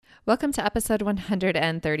Welcome to episode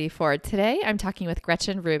 134. Today, I'm talking with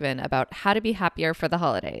Gretchen Rubin about how to be happier for the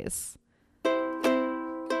holidays.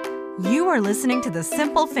 You are listening to the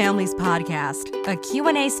Simple Families Podcast, a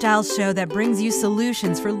Q&A style show that brings you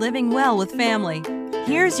solutions for living well with family.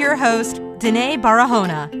 Here's your host, Danae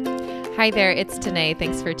Barahona. Hi there, it's Danae.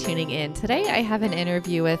 Thanks for tuning in. Today, I have an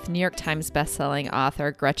interview with New York Times bestselling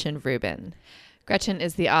author Gretchen Rubin. Gretchen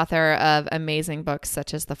is the author of amazing books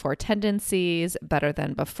such as The Four Tendencies, Better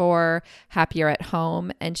Than Before, Happier at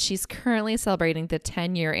Home, and she's currently celebrating the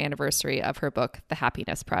 10-year anniversary of her book, The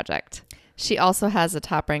Happiness Project. She also has a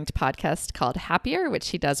top-ranked podcast called Happier, which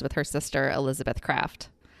she does with her sister, Elizabeth Craft.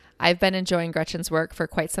 I've been enjoying Gretchen's work for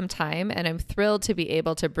quite some time, and I'm thrilled to be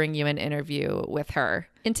able to bring you an interview with her.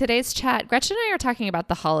 In today's chat, Gretchen and I are talking about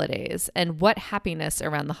the holidays and what happiness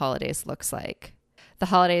around the holidays looks like. The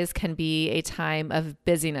holidays can be a time of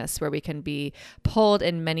busyness where we can be pulled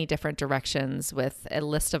in many different directions with a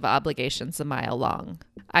list of obligations a mile long.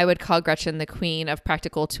 I would call Gretchen the queen of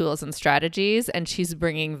practical tools and strategies, and she's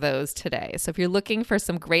bringing those today. So if you're looking for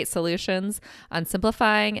some great solutions on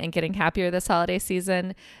simplifying and getting happier this holiday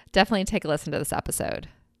season, definitely take a listen to this episode.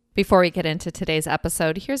 Before we get into today's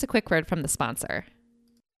episode, here's a quick word from the sponsor.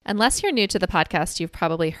 Unless you're new to the podcast, you've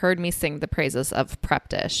probably heard me sing the praises of Prep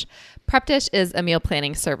Dish. Prep Dish is a meal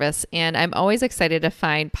planning service, and I'm always excited to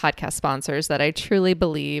find podcast sponsors that I truly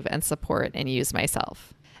believe and support and use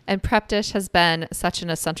myself. And Prep Dish has been such an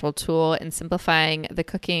essential tool in simplifying the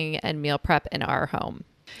cooking and meal prep in our home.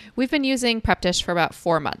 We've been using Prep Dish for about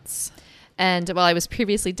 4 months. And while I was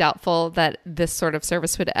previously doubtful that this sort of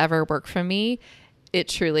service would ever work for me, it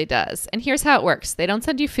truly does. And here's how it works. They don't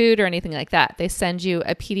send you food or anything like that. They send you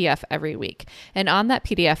a PDF every week. And on that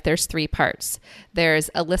PDF, there's 3 parts. There's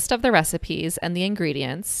a list of the recipes and the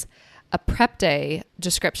ingredients, a prep day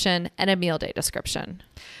description, and a meal day description.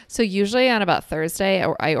 So usually on about Thursday,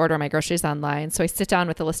 I order my groceries online. So I sit down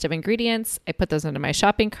with a list of ingredients, I put those into my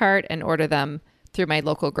shopping cart and order them through my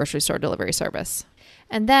local grocery store delivery service.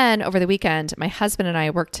 And then over the weekend, my husband and I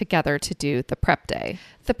work together to do the prep day.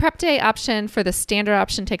 The prep day option for the standard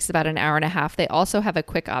option takes about an hour and a half. They also have a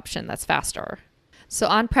quick option that's faster. So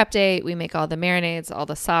on prep day, we make all the marinades, all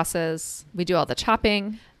the sauces, we do all the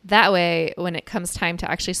chopping. That way, when it comes time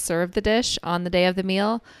to actually serve the dish on the day of the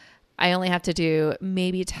meal, I only have to do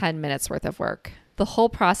maybe 10 minutes worth of work. The whole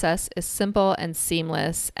process is simple and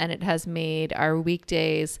seamless, and it has made our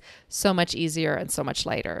weekdays so much easier and so much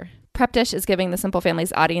lighter. Prep Dish is giving the Simple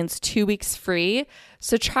Families audience 2 weeks free,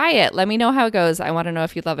 so try it. Let me know how it goes. I want to know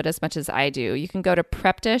if you love it as much as I do. You can go to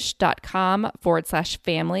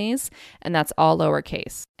prepdish.com/families, and that's all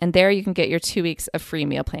lowercase. And there you can get your 2 weeks of free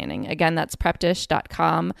meal planning. Again, that's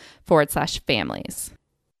prepdish.com/families.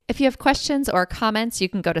 If you have questions or comments, you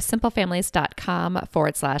can go to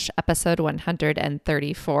simplefamilies.com/episode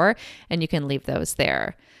 134, and you can leave those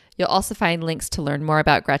there. You'll also find links to learn more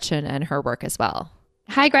about Gretchen and her work as well.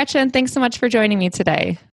 Hi, Gretchen. Thanks so much for joining me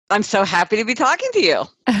today. I'm so happy to be talking to you.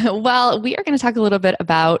 Well, we are going to talk a little bit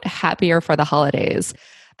about happier for the holidays.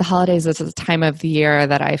 The holidays is a time of the year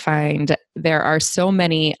that I find there are so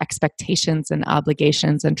many expectations and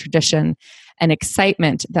obligations and tradition and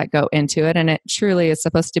excitement that go into it. And it truly is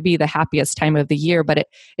supposed to be the happiest time of the year, but it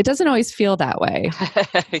doesn't always feel that way.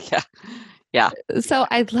 Yeah. So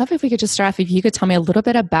I'd love if we could just start off, if you could tell me a little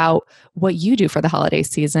bit about what you do for the holiday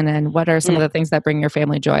season and what are some of the things that bring your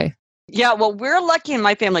family joy? Yeah, well, we're lucky in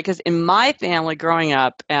my family because in my family growing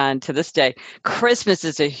up and to this day, Christmas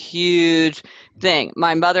is a huge thing.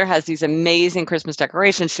 My mother has these amazing Christmas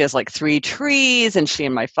decorations. She has like 3 trees, and she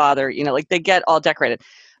and my father, like they get all decorated.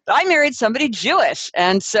 But I married somebody Jewish,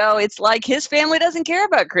 and so it's like his family doesn't care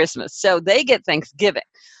about Christmas. So they get Thanksgiving.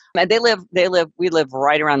 And we live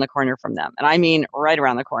right around the corner from them. And I mean, right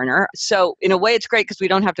around the corner. So in a way, it's great because we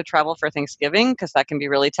don't have to travel for Thanksgiving because that can be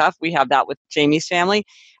really tough. We have that with Jamie's family.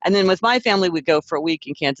 And then with my family, we go for a week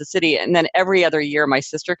in Kansas City. And then every other year, my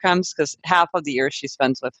sister comes because half of the year she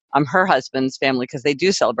spends with her husband's family because they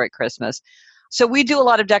do celebrate Christmas. So we do a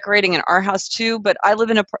lot of decorating in our house too. But I live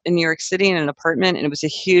in New York City in an apartment. And it was a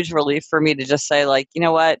huge relief for me to just say, like, you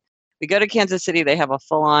know what? We go to Kansas City. They have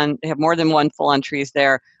more than one full-on trees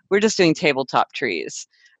there. We're just doing tabletop trees.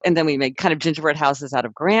 And then we make kind of gingerbread houses out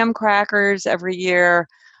of graham crackers every year.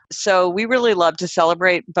 So we really love to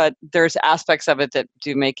celebrate, but there's aspects of it that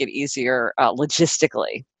do make it easier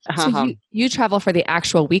logistically. So you travel for the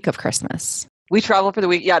actual week of Christmas? We travel for the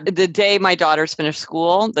week. Yeah. The day my daughters finish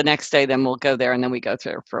school, the next day, then we'll go there and then we go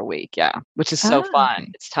through for a week. Yeah. Which is so fun.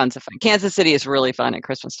 It's tons of fun. Kansas City is really fun at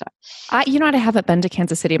Christmas time. You know what? I haven't been to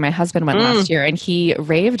Kansas City. My husband went last year and he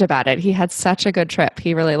raved about it. He had such a good trip.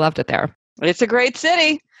 He really loved it there. It's a great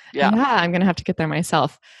city. Yeah. Yeah, I'm going to have to get there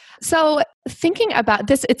myself. So, thinking about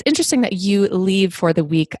this, it's interesting that you leave for the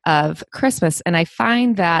week of Christmas. And I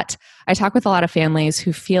find that I talk with a lot of families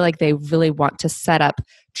who feel like they really want to set up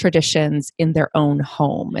traditions in their own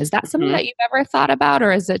home. Is that something Mhm. that you've ever thought about?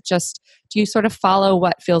 Or is it just, do you sort of follow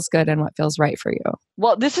what feels good and what feels right for you?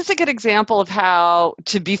 Well, this is a good example of how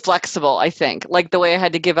to be flexible, I think. Like the way I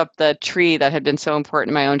had to give up the tree that had been so important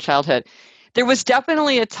in my own childhood. There was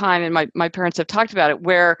definitely a time, and my parents have talked about it,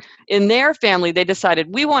 where in their family, they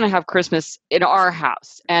decided we want to have Christmas in our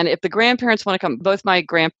house. And if the grandparents want to come, both my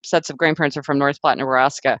sets of grandparents are from North Platte,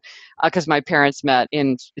 Nebraska, because my parents met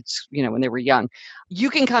when they were young. You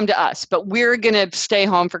can come to us, but we're going to stay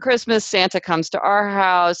home for Christmas. Santa comes to our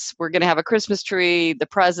house. We're going to have a Christmas tree, the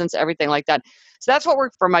presents, everything like that. So that's what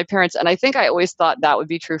worked for my parents. And I think I always thought that would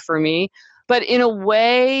be true for me. But in a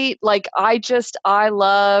way, like I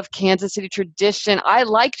love Kansas City tradition. I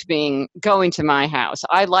liked going to my house.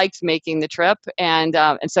 I liked making the trip, and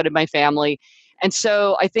so did my family. And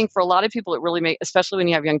so I think for a lot of people, it really especially when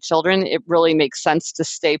you have young children, it really makes sense to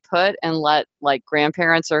stay put and let like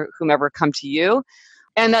grandparents or whomever come to you.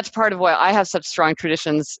 And that's part of why I have such strong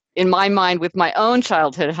traditions in my mind with my own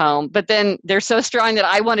childhood home. But then they're so strong that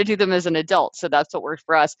I want to do them as an adult. So that's what worked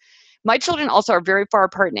for us. My children also are very far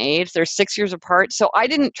apart in age. They're 6 years apart. So I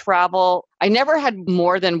didn't travel. I never had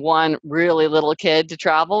more than one really little kid to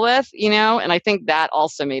travel with, and I think that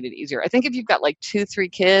also made it easier. I think if you've got like 2, 3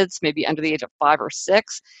 kids, maybe under the age of 5 or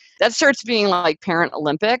 6, that starts being like parent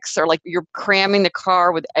Olympics, or like you're cramming the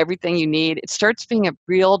car with everything you need. It starts being a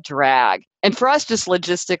real drag. And for us, just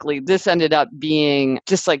logistically, this ended up being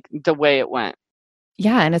just like the way it went.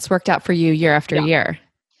 Yeah, and it's worked out for you year after Yeah. year.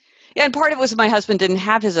 Yeah, and part of it was my husband didn't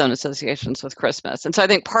have his own associations with Christmas. And so I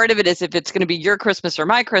think part of it is if it's going to be your Christmas or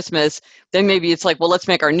my Christmas, then maybe it's like, well, let's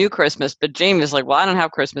make our new Christmas. But Jamie is like, well, I don't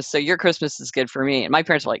have Christmas, so your Christmas is good for me. And my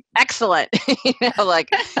parents were like, excellent.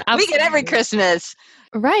 Like, we get every Christmas.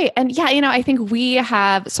 Right. And yeah, I think we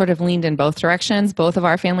have sort of leaned in both directions. Both of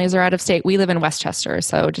our families are out of state. We live in Westchester,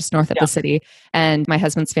 so just north of the city. And my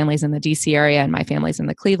husband's family's in the DC area and my family's in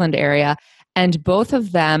the Cleveland area. And both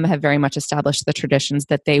of them have very much established the traditions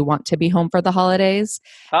that they want to be home for the holidays.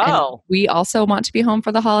 Oh. And we also want to be home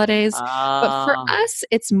for the holidays. But for us,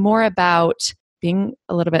 it's more about being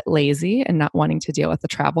a little bit lazy and not wanting to deal with the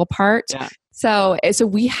travel part. Yeah. So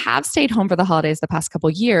we have stayed home for the holidays the past couple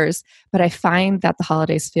of years, but I find that the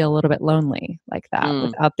holidays feel a little bit lonely like that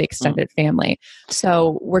without the extended family.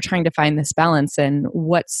 So we're trying to find this balance and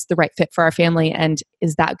what's the right fit for our family, and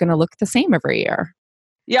is that going to look the same every year?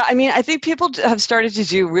 Yeah, I mean, I think people have started to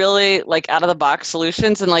do really like out of the box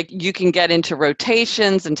solutions, and like you can get into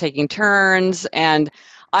rotations and taking turns. And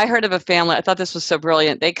I heard of a family, I thought this was so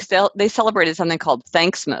brilliant. They celebrated something called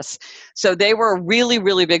Thanksmas. So they were a really,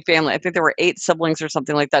 really big family. I think there were 8 siblings or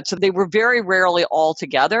something like that. So they were very rarely all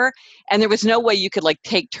together. And there was no way you could like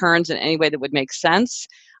take turns in any way that would make sense.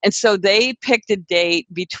 And so they picked a date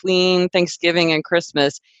between Thanksgiving and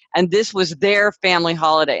Christmas, and this was their family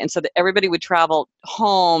holiday. And so that everybody would travel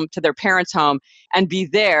home to their parents' home and be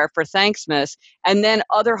there for Thanksmas. And then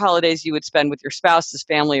other holidays you would spend with your spouse's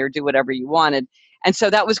family or do whatever you wanted. And so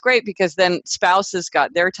that was great because then spouses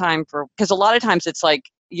got their time because a lot of times it's like,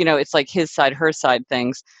 it's like his side, her side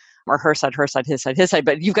things, or her side, his side, his side.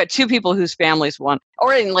 But you've got 2 people whose families want,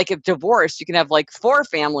 or in like if divorced, you can have like 4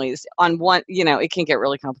 families on one, it can get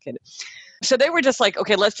really complicated. So they were just like,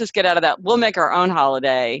 okay, let's just get out of that. We'll make our own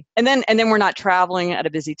holiday. And then we're not traveling at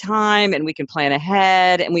a busy time, and we can plan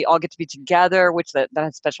ahead, and we all get to be together, which that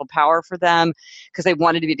has special power for them because they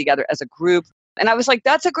wanted to be together as a group. And I was like,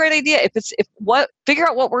 that's a great idea. Figure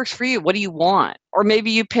out what works for you. What do you want? Or maybe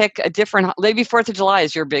you pick maybe 4th of July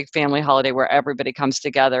is your big family holiday where everybody comes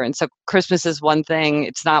together. And so Christmas is one thing.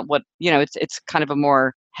 It's not what, it's kind of a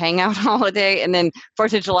more hangout holiday. And then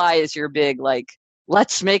 4th of July is your big, like,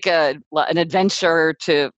 let's make an adventure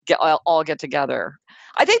to all get together.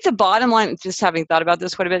 I think the bottom line, just having thought about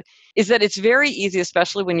this quite a bit, is that it's very easy,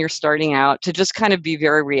 especially when you're starting out, to just kind of be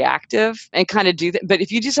very reactive and kind of do that. But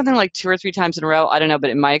if you do something like 2 or 3 times in a row, I don't know, but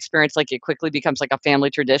in my experience, like it quickly becomes like a family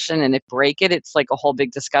tradition, and if break it, it's like a whole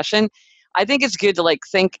big discussion. I think it's good to like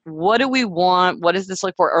think, what do we want? What does this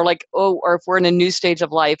look for? Or like, or if we're in a new stage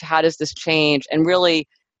of life, how does this change? And really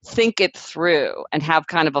think it through and have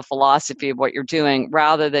kind of a philosophy of what you're doing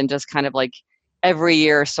rather than just kind of like every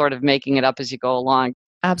year sort of making it up as you go along.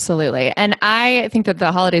 Absolutely. And I think that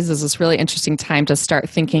the holidays is this really interesting time to start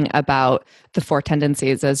thinking about the 4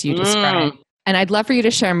 tendencies as you described. And I'd love for you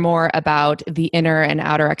to share more about the inner and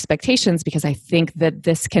outer expectations, because I think that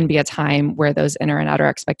this can be a time where those inner and outer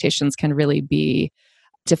expectations can really be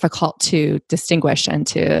difficult to distinguish and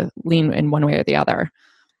to lean in one way or the other.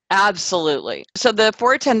 Absolutely. So the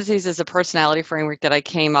Four Tendencies is a personality framework that I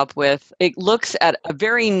came up with. It looks at a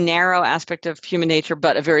very narrow aspect of human nature,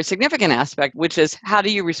 but a very significant aspect, which is how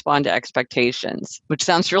do you respond to expectations, which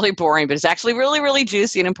sounds really boring, but it's actually really, really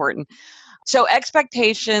juicy and important. So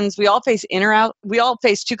expectations, we all face we all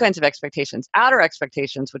face two kinds of expectations: outer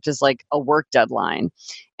expectations, which is like a work deadline,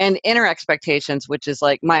 and inner expectations, which is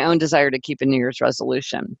like my own desire to keep a New Year's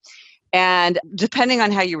resolution. And depending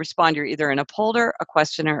on how you respond, you're either an upholder, a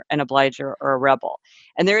questioner, an obliger, or a rebel.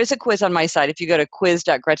 And there is a quiz on my site. If you go to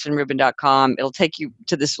quiz.gretchenrubin.com, it'll take you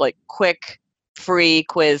to this like quick, free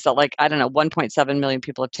quiz that 1.7 million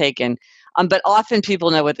people have taken. But often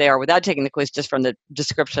people know what they are without taking the quiz, just from the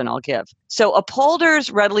description I'll give. So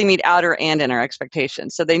upholders readily meet outer and inner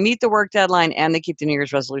expectations. So they meet the work deadline and they keep the New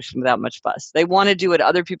Year's resolution without much fuss. They want to do what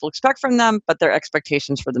other people expect from them, but their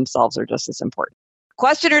expectations for themselves are just as important.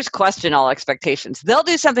 Questioners question all expectations. They'll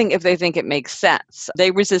do something if they think it makes sense. They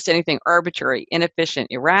resist anything arbitrary, inefficient,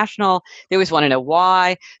 irrational. They always want to know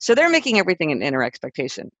why. So they're making everything an inner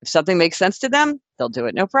expectation. If something makes sense to them, they'll do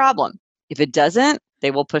it, no problem. If it doesn't, they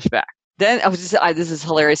will push back. Then this is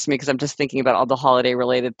hilarious to me because I'm just thinking about all the holiday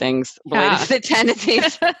related things related to the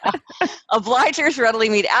tendencies. Obligers readily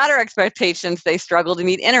meet outer expectations. They struggle to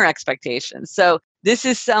meet inner expectations. So this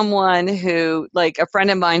is someone who, like a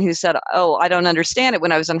friend of mine who said, oh, I don't understand it.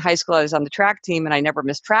 When I was in high school, I was on the track team and I never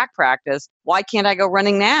missed track practice. Why can't I go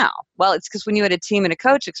running now? Well, it's because when you had a team and a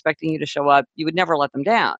coach expecting you to show up, you would never let them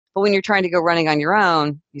down. But when you're trying to go running on your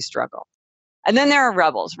own, you struggle. And then there are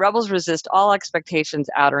rebels. Rebels resist all expectations,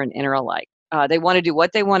 outer and inner alike. They want to do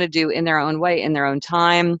what they want to do in their own way, in their own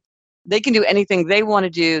time. They can do anything they want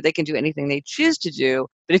to do. They can do anything they choose to do.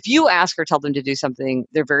 But if you ask or tell them to do something,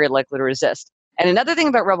 they're very likely to resist. And another thing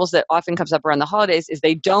about rebels that often comes up around the holidays is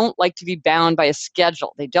they don't like to be bound by a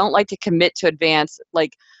schedule. They don't like to commit to advance.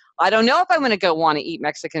 Like, I don't know if I'm going to go want to eat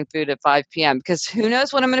Mexican food at 5 p.m. because who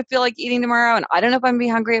knows what I'm going to feel like eating tomorrow. And I don't know if I'm going to be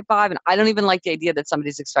hungry at 5. And I don't even like the idea that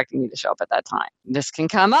somebody's expecting me to show up at that time. This can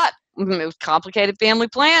come up with complicated family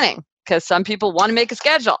planning because some people want to make a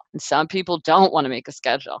schedule and some people don't want to make a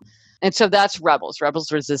schedule. And so that's rebels.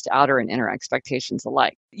 Rebels resist outer and inner expectations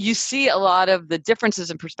alike. You see a lot of the differences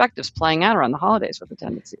in perspectives playing out around the holidays with the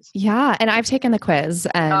tendencies. Yeah. And I've taken the quiz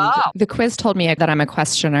and the quiz told me that I'm a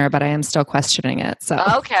questioner, but I am still questioning it. So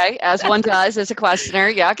okay. As one does as a questioner.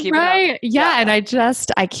 Yeah. Keep right. it up. Yeah. And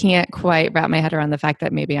I can't quite wrap my head around the fact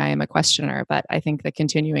that maybe I am a questioner, but I think the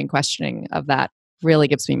continuing questioning of that really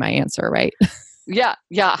gives me my answer, right? Yeah.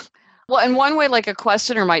 Yeah. Well, and one way like a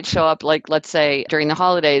questioner might show up, like let's say during the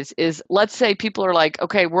holidays, is let's say people are like,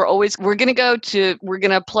 okay, we're going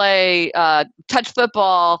to play touch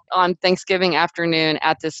football on Thanksgiving afternoon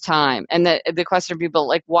at this time. And the questioner people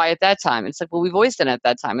like, why at that time? It's like, well, we've always done it at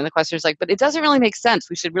that time. And the questioner's like, but it doesn't really make sense.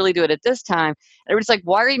 We should really do it at this time. And everybody's like,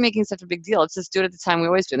 why are you making such a big deal? Let's just do it at the time we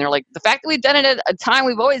always do. And they're like, the fact that we've done it at a time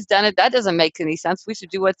we've always done it, that doesn't make any sense. We should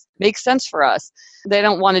do what makes sense for us. They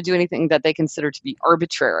don't want to do anything that they consider to be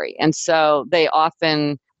arbitrary. And so they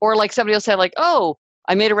often, or like somebody will say like, oh,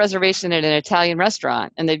 I made a reservation at an Italian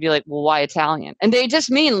restaurant. And they'd be like, well, why Italian? And they just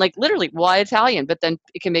mean like literally, why Italian? But then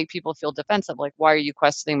it can make people feel defensive. Like, why are you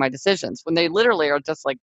questioning my decisions? When they literally are just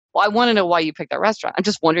like, well, I want to know why you picked that restaurant. I'm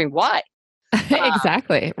just wondering why.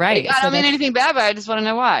 Exactly. Right. Like, I don't mean anything bad, but I just want to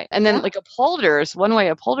know why. And then like upholders, one way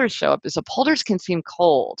upholders show up is upholders can seem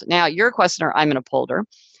cold. Now you're a questioner, I'm an upholder.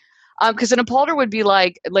 Because an upholder would be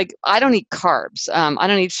like I don't eat carbs. I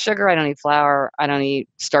don't eat sugar. I don't eat flour. I don't eat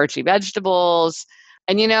starchy vegetables.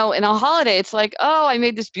 And, in a holiday, it's like, oh, I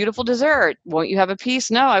made this beautiful dessert. Won't you have a piece?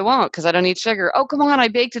 No, I won't because I don't eat sugar. Oh, come on. I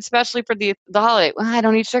baked it specially for the holiday. Well, I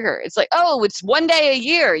don't eat sugar. It's like, oh, it's one day a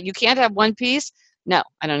year. You can't have one piece. No,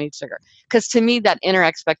 I don't eat sugar. Because to me, that inner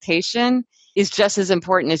expectation is just as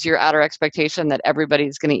important as your outer expectation that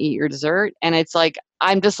everybody's going to eat your dessert. And it's like,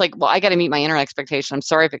 I'm just like, well, I got to meet my inner expectation. I'm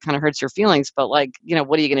sorry if it kind of hurts your feelings, but like,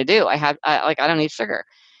 what are you going to do? I don't eat sugar.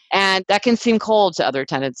 And that can seem cold to other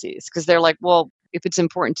tendencies because they're like, well, if it's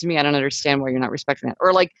important to me, I don't understand why you're not respecting that.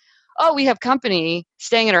 Or like, oh, we have company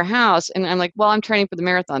staying at our house. And I'm like, well, I'm training for the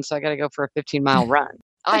marathon, so I got to go for a 15-mile run.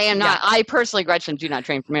 I am not. I personally, Gretchen, do not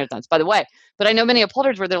train for marathons, by the way. But I know many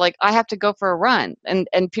upholders where they're like, I have to go for a run. And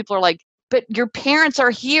people are like, but your parents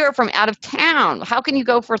are here from out of town. How can you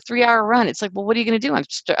go for a 3-hour run? It's like, well, what are you going to do?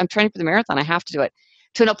 I'm training for the marathon. I have to do it.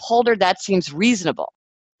 To an upholder, that seems reasonable.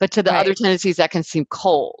 But to the other tendencies, that can seem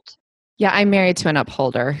cold. Yeah, I'm married to an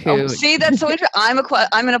upholder who. Oh, see, that's so interesting.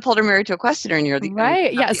 I'm an upholder married to a questioner, and you're the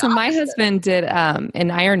Right. Yeah. the So my opposite. husband did an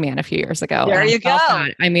Ironman a few years ago. There and I you felt go.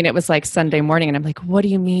 that. I mean, it was like Sunday morning, and I'm like, what do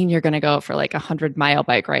you mean you're going to go for like 100-mile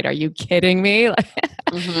bike ride? Are you kidding me?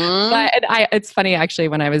 Mm-hmm. It's funny actually,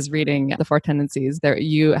 when I was reading The Four Tendencies, there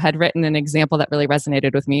you had written an example that really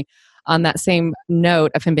resonated with me. On that same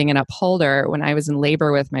note of him being an upholder, when I was in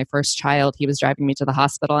labor with my first child, he was driving me to the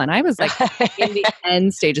hospital, and I was like in the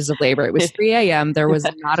end stages of labor. It was 3 a.m. There was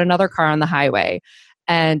not another car on the highway,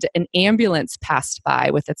 and an ambulance passed by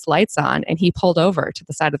with its lights on, and he pulled over to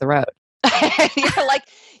the side of the road. You're like,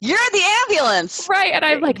 you're the ambulance. Right. And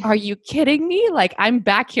I'm like, are you kidding me? Like, I'm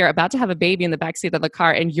back here about to have a baby in the backseat of the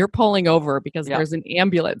car, and you're pulling over because there's an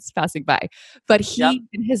ambulance passing by. But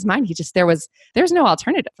in his mind, there's no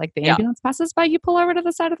alternative. Like, the ambulance passes by, you pull over to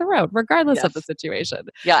the side of the road, regardless of the situation.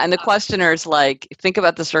 Yeah. And the questioner's like, think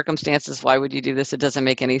about the circumstances. Why would you do this? It doesn't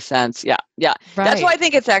make any sense. Yeah. Yeah. Right. That's why I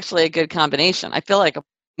think it's actually a good combination. I feel like I'm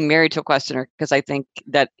married to a questioner because I think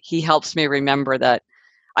that he helps me remember that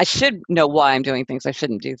I should know why I'm doing things. I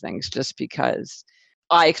shouldn't do things just because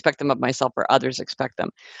I expect them of myself or others expect them.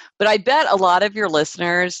 But I bet a lot of your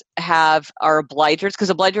listeners are obligers, because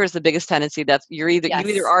obliger is the biggest tendency. That's you either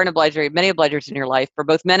are an obliger, many obligers in your life. For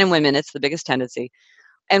both men and women, it's the biggest tendency.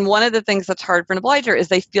 And one of the things that's hard for an obliger is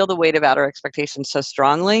they feel the weight of outer expectations so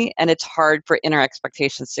strongly, and it's hard for inner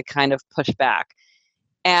expectations to kind of push back.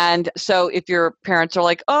 And so if your parents are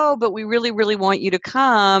like, oh, but we really, really want you to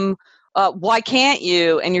come, why can't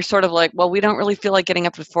you? And you're sort of like, well, we don't really feel like getting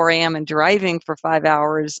up at 4 a.m. and driving for 5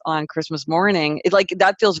 hours on Christmas morning.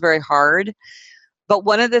 That feels very hard. But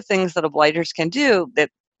one of the things that obligers can do, that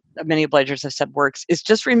many obligers have said works, is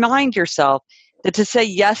just remind yourself that to say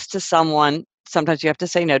yes to someone, sometimes you have to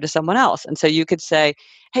say no to someone else. And so you could say,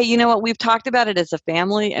 hey, you know what? We've talked about it as a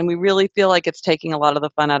family, and we really feel like it's taking a lot of the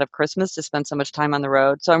fun out of Christmas to spend so much time on the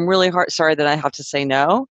road. So I'm really sorry that I have to say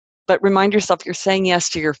no. But remind yourself you're saying yes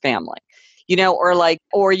to your family,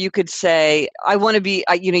 or you could say, I want to be,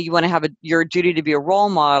 you want to have your duty to be a role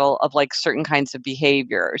model of like certain kinds of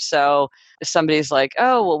behavior. So if somebody's like,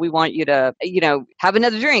 oh, well, we want you to, have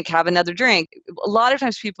another drink. A lot of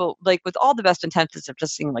times people, like with all the best intentions of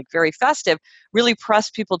just being like very festive, really press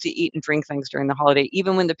people to eat and drink things during the holiday,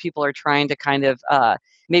 even when the people are trying to kind of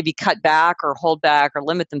maybe cut back or hold back or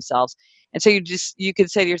limit themselves. And so you could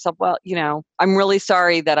say to yourself, well, I'm really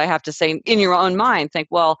sorry that I have to say, in your own mind, think,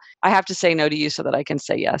 well, I have to say no to you so that I can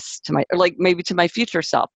say yes to maybe to my future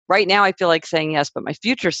self. Right now, I feel like saying yes, but my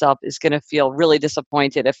future self is going to feel really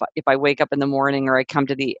disappointed if I wake up in the morning or I come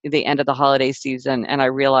to the end of the holiday season and I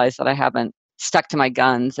realize that I haven't stuck to my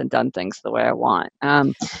guns and done things the way I want.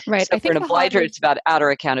 Right. So for an obliger, it's about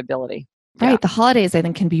outer accountability. Right. Yeah. The holidays, I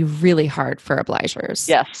think, can be really hard for obligers.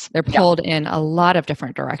 Yes. They're pulled in a lot of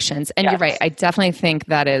different directions. And you're right. I definitely think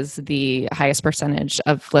that is the highest percentage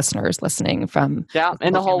of listeners listening from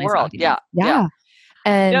in the whole world. Yeah.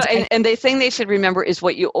 And the thing they should remember is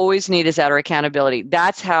what you always need is outer accountability.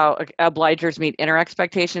 That's how obligers meet inner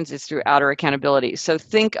expectations, is through outer accountability. So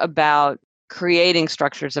think about creating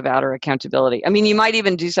structures of outer accountability. I mean, you might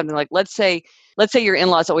even do something like, let's say your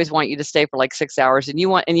in-laws always want you to stay for like 6 hours, and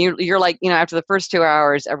you're like, after the first 2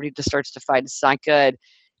 hours, everybody just starts to fight. It's not good.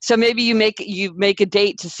 So maybe you make a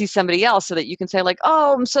date to see somebody else so that you can say like,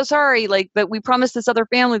 oh, I'm so sorry, but we promised this other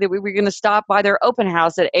family that we were going to stop by their open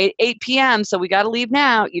house at 8 p.m. So we got to leave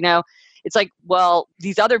now. It's like, well,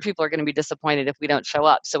 these other people are going to be disappointed if we don't show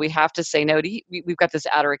up. So we have to say no to you. We've got this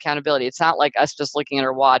outer accountability. It's not like us just looking at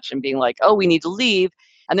our watch and being like, oh, we need to leave.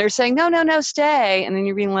 And they're saying, no, stay. And then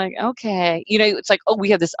you're being like, okay. It's like, oh,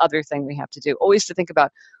 we have this other thing we have to do. Always to think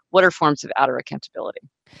about what are forms of outer accountability.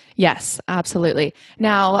 Yes, absolutely.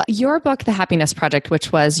 Now, your book, The Happiness Project,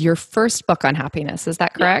 which was your first book on happiness, is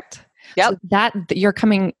that correct? Yep.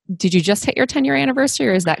 So did you just hit your 10-year anniversary,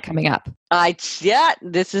 or is that coming up?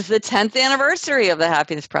 This is the 10th anniversary of the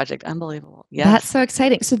Happiness Project. Unbelievable. Yes. That's so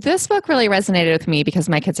exciting. So this book really resonated with me because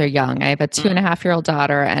my kids are young. I have a 2.5-year-old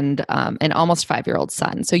daughter and an almost 5-year-old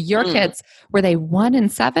son. So your kids, were they 1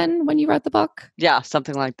 and 7 when you wrote the book? Yeah,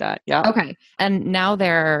 something like that. Yeah. Okay. And now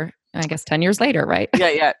they're, I guess, 10 years later, right?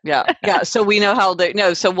 Yeah. So we know how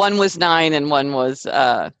so one was 9 and one was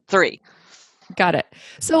 3. Got it.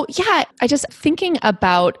 So I just thinking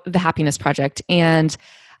about the Happiness Project, and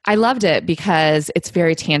I loved it because it's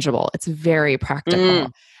very tangible. It's very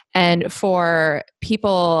practical. And for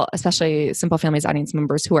people, especially Simple Families audience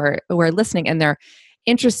members who are listening and they're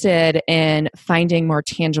interested in finding more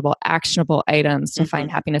tangible, actionable items to find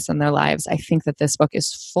happiness in their lives, I think that this book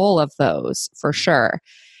is full of those for sure.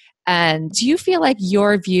 And do you feel like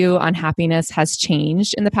your view on happiness has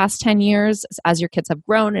changed in the past 10 years as your kids have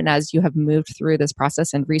grown and as you have moved through this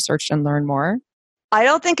process and researched and learned more? I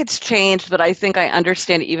don't think it's changed, but I think I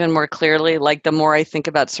understand it even more clearly. Like the more I think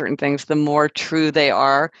about certain things, the more true they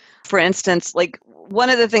are. For instance, like one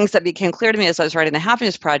of the things that became clear to me as I was writing the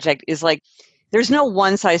Happiness Project is like, there's no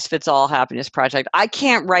one size fits all happiness project. I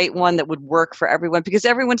can't write one that would work for everyone because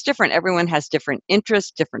everyone's different. Everyone has different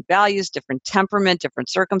interests, different values, different temperament, different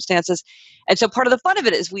circumstances. And so part of the fun of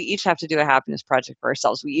it is we each have to do a happiness project for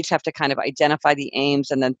ourselves. We each have to kind of identify the aims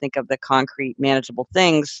and then think of the concrete, manageable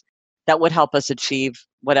things that would help us achieve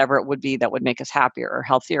whatever it would be that would make us happier or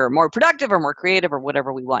healthier or more productive or more creative or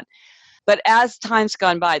whatever we want. But as time's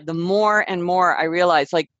gone by, the more and more I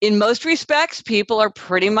realize, like in most respects, people are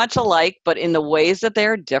pretty much alike, but in the ways that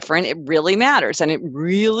they're different, it really matters. And it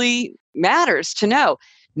really matters to know.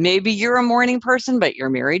 Maybe you're a morning person, but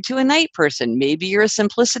you're married to a night person. Maybe you're a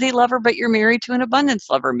simplicity lover, but you're married to an abundance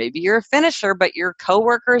lover. Maybe you're a finisher, but your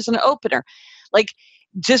coworker is an opener. Like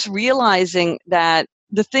just realizing that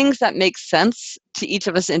the things that make sense to each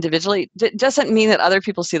of us individually doesn't mean that other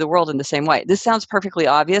people see the world in the same way. This sounds perfectly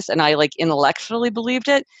obvious, and I like intellectually believed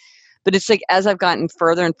it, but it's like as I've gotten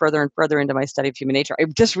further and further and further into my study of human nature, I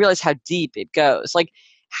just realized how deep it goes. Like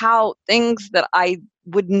how things that I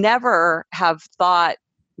would never have thought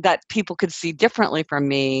that people could see differently from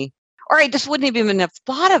me, or I just wouldn't even have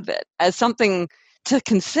thought of it as something to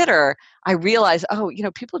consider, I realize, oh,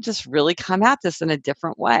 people just really come at this in a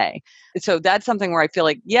different way. So that's something where I feel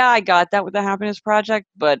like, yeah, I got that with the Happiness Project,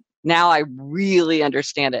 but now I really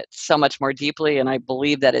understand it so much more deeply. And I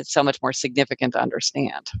believe that it's so much more significant to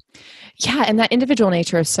understand. Yeah. And that individual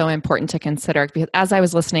nature is so important to consider because as I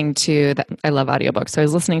was listening to I love audiobooks. So I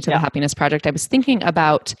was listening to the Happiness Project. I was thinking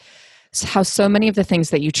about how so many of the things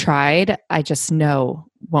that you tried, I just know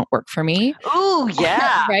won't work for me. Oh,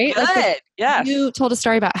 yeah. Right? Good. Like yes. You told a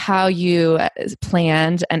story about how you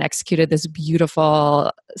planned and executed this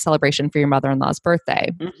beautiful celebration for your mother-in-law's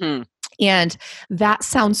birthday. Mm-hmm. And that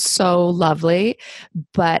sounds so lovely.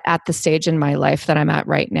 But at the stage in my life that I'm at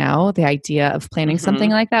right now, the idea of planning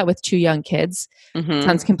something like that with 2 young kids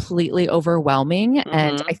sounds completely overwhelming.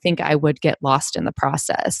 And I think I would get lost in the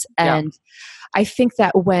process. And I think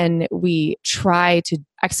that when we try to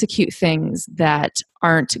execute things that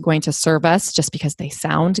aren't going to serve us just because they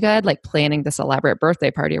sound good, like planning this elaborate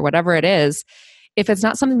birthday party or whatever it is, if it's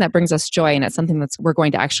not something that brings us joy and it's something that we're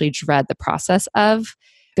going to actually dread the process of,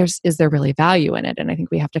 is there really value in it? And I think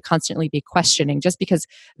we have to constantly be questioning. Just because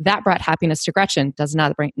that brought happiness to Gretchen does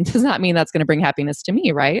not mean that's going to bring happiness to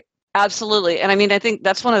me, right? Absolutely. And I mean, I think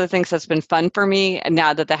that's one of the things that's been fun for me. And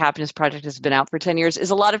now that the Happiness Project has been out for 10 years is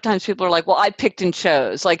a lot of times people are like, well, I picked and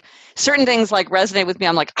chose. Like certain things like resonate with me.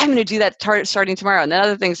 I'm like, I'm going to do that starting tomorrow. And then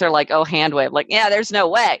other things are like, oh, hand wave. Like, yeah, there's no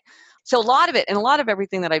way. So a lot of it and a lot of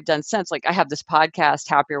everything that I've done since, like I have this podcast,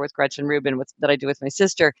 Happier with Gretchen Rubin, that I do with my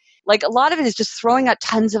sister. Like a lot of it is just throwing out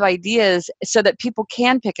tons of ideas so that people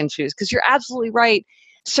can pick and choose. Because you're absolutely right.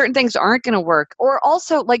 Certain things aren't going to work. Or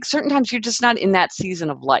also, like certain times you're just not in that season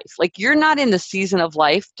of life. Like you're not in the season of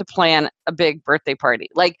life to plan a big birthday party.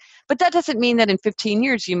 Like, but that doesn't mean that in 15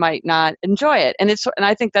 years you might not enjoy it. And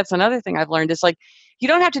I think that's another thing I've learned is like, you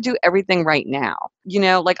don't have to do everything right now.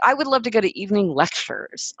 Like I would love to go to evening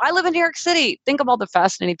lectures. I live in New York City. Think of all the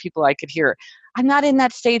fascinating people I could hear. I'm not in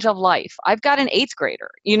that stage of life. I've got an 8th grader,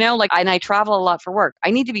 and I travel a lot for work. I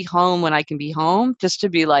need to be home when I can be home just to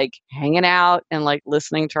be like hanging out and like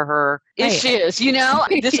listening to her issues,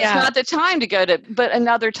 This is not the time to go to, but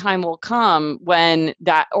another time will come when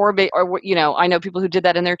that I know people who did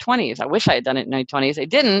that in their 20s. I wish I had done it in my 20s. I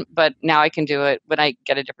didn't, but now I can do it when I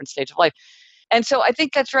get a different stage of life. And so I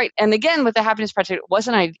think that's right. And again, with the Happiness Project,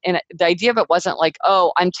 the idea of it wasn't like,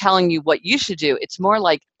 oh, I'm telling you what you should do. It's more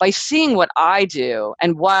like by seeing what I do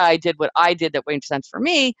and why I did what I did that made sense for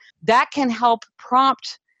me, that can help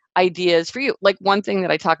prompt ideas for you. Like one thing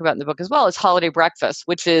that I talk about in the book as well is holiday breakfast,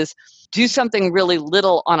 which is do something really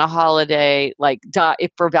little on a holiday, like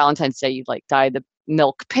if for Valentine's Day, you'd like dye the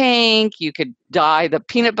milk pink, you could dye the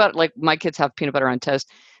peanut butter, like my kids have peanut butter on toast.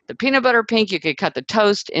 The peanut butter pink, you could cut the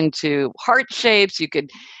toast into heart shapes. You could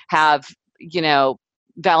have,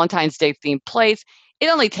 Valentine's Day themed plates. It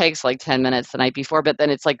only takes like 10 minutes the night before, but then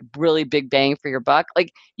it's like really big bang for your buck.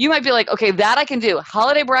 Like you might be like, okay, that I can do.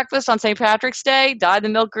 Holiday breakfast on St. Patrick's Day, dye the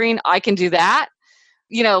milk green. I can do that.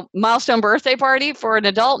 Milestone birthday party for an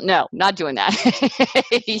adult? No, not doing that.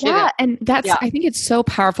 And I think it's so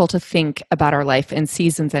powerful to think about our life in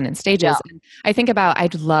seasons and in stages. Yeah. And I think about,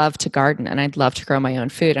 I'd love to garden and I'd love to grow my own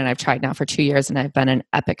food. And I've tried now for 2 years and I've been an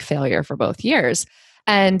epic failure for both years.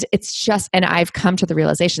 And and I've come to the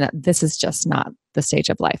realization that this is just not the stage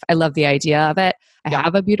of life. I love the idea of it. I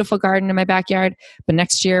have a beautiful garden in my backyard, but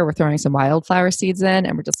next year we're throwing some wildflower seeds in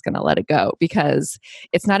and we're just going to let it go because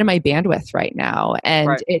it's not in my bandwidth right now. And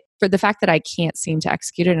for the fact that I can't seem to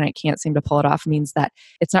execute it and I can't seem to pull it off means that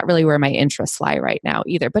it's not really where my interests lie right now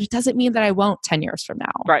either. But it doesn't mean that I won't 10 years from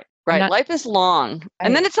now. Right. Life is long.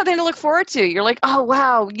 And then it's something to look forward to. You're like, oh,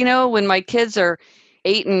 wow. When my kids are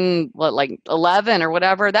 8 and 11 or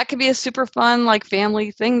whatever, that could be a super fun,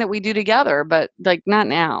 family thing that we do together, but not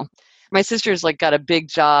now. My sister's got a big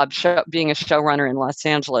job being a showrunner in Los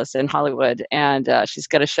Angeles in Hollywood. And she's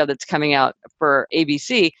got a show that's coming out for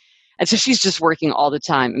ABC. And so she's just working all the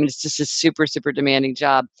time. I mean, it's just a super, super demanding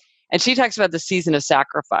job. And she talks about the season of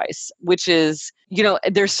sacrifice, which is,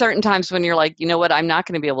 there's certain times when you're like, you know what, I'm not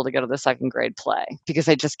going to be able to go to the second grade play because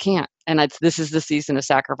I just can't. And this is the season of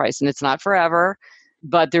sacrifice and it's not forever,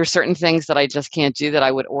 but there's certain things that I just can't do that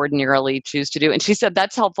I would ordinarily choose to do. And she said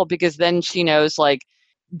that's helpful because then she knows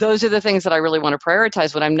those are the things that I really want to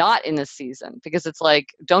prioritize when I'm not in this season, because it's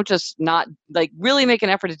don't just not really make an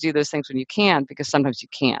effort to do those things when you can, because sometimes you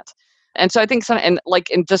can't. And so I think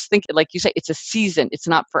and just think, you say, it's a season. It's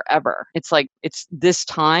not forever. It's it's this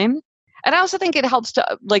time. And I also think it helps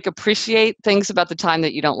to appreciate things about the time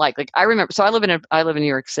that you don't like. I remember, so I live in New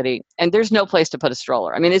York City, and there's no place to put a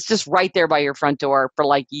stroller. I mean, it's just right there by your front door for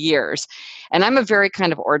years. And I'm a very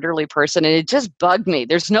kind of orderly person, and it just bugged me.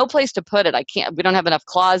 There's no place to put it. We don't have enough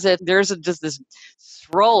closet. There's just this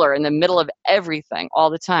stroller in the middle of everything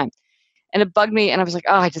all the time. And it bugged me. And I was like,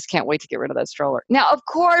 oh, I just can't wait to get rid of that stroller. Now, of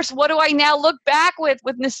course, what do I now look back with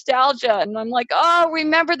nostalgia? And I'm like, oh,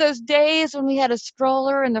 remember those days when we had a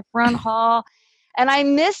stroller in the front hall? And I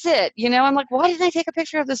miss it. I'm like, why didn't I take a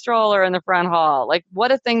picture of the stroller in the front hall?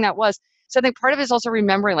 What a thing that was. So I think part of it is also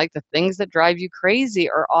remembering the things that drive you crazy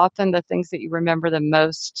are often the things that you remember the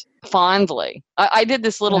most fondly. I did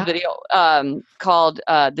this little video called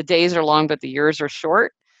The Days Are Long, But the Years Are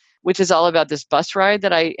Short, which is all about this bus ride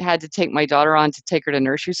that I had to take my daughter on to take her to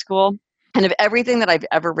nursery school. And of everything that I've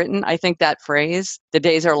ever written, I think that phrase, the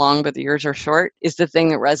days are long, but the years are short, is the thing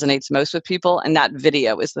that resonates most with people. And that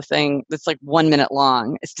video is the thing that's 1 minute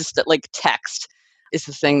long. It's just that text is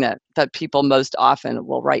the thing that people most often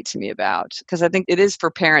will write to me about. Because I think it is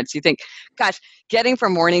for parents. You think, gosh, getting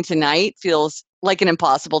from morning to night feels like an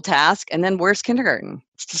impossible task. And then where's kindergarten?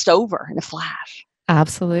 It's just over in a flash.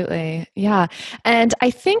 Absolutely. Yeah. And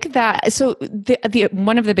I think that, so the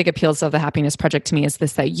one of the big appeals of the Happiness Project to me is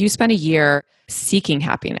this, that you spent a year seeking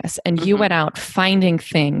happiness and you went out finding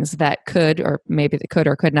things that could, or maybe that could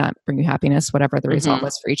or could not bring you happiness, whatever the result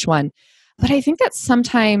was for each one. But I think that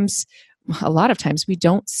sometimes, a lot of times, we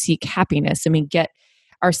don't seek happiness and we get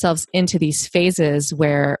ourselves into these phases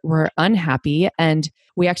where we're unhappy and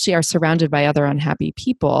we actually are surrounded by other unhappy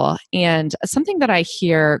people. And something that I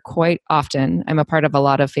hear quite often, I'm a part of a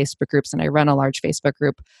lot of Facebook groups and I run a large Facebook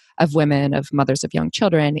group of women, of mothers of young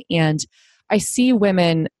children. And I see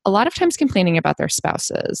women a lot of times complaining about their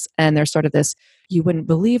spouses. And there's sort of this, you wouldn't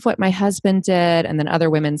believe what my husband did. And then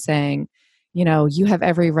other women saying, you have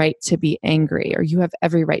every right to be angry or you have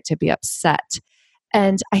every right to be upset.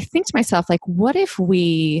 And I think to myself, what if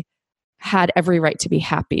we had every right to be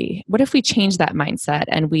happy? What if we changed that mindset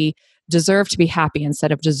and we deserve to be happy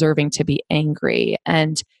instead of deserving to be angry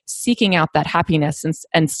and seeking out that happiness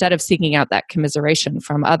instead of seeking out that commiseration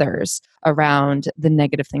from others around the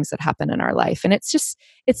negative things that happen in our life? And it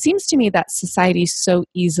seems to me that society so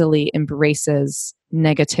easily embraces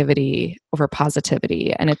negativity over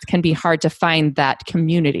positivity, and it can be hard to find that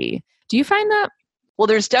community. Do you find that? Well,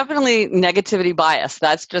 there's definitely negativity bias.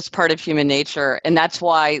 That's just part of human nature. And that's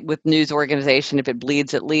why with news organization, if it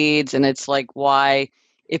bleeds, it leads. And it's why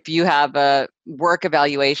if you have a work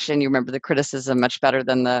evaluation, you remember the criticism much better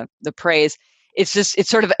than the praise. It's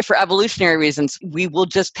sort of, for evolutionary reasons, we will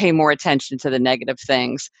just pay more attention to the negative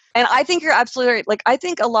things. And I think you're absolutely right. I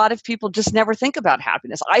think a lot of people just never think about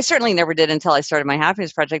happiness. I certainly never did until I started my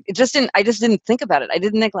Happiness Project. I just didn't think about it. I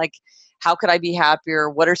didn't think how could I be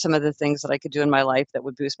happier? What are some of the things that I could do in my life that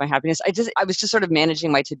would boost my happiness? I was just sort of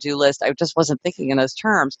managing my to-do list. I just wasn't thinking in those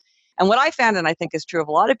terms. And what I found, and I think is true of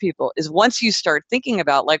a lot of people, is once you start thinking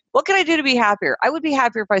about what could I do to be happier? I would be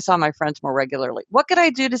happier if I saw my friends more regularly. What could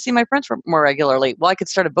I do to see my friends more regularly? Well, I could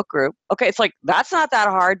start a book group. Okay, it's that's not that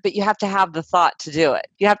hard, but you have to have the thought to do it.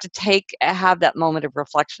 You have to have that moment of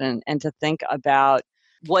reflection and to think about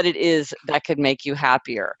what it is that could make you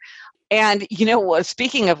happier. And,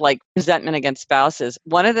 speaking of resentment against spouses,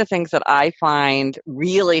 one of the things that I find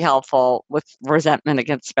really helpful with resentment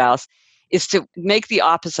against spouse is to make the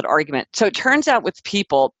opposite argument. So it turns out with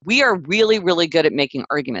people, we are really, really good at making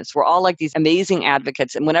arguments. We're all like these amazing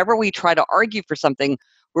advocates. And whenever we try to argue for something,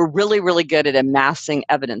 we're really, really good at amassing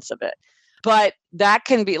evidence of it. But that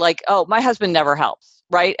can be like, oh, my husband never helps,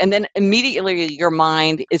 right? And then immediately your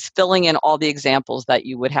mind is filling in all the examples that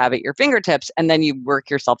you would have at your fingertips, and then you work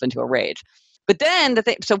yourself into a rage. But then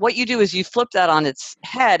so what you do is you flip that on its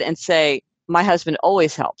head and say, my husband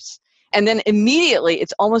always helps. And then immediately,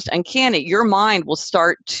 it's almost uncanny. Your mind will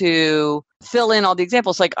start to fill in all the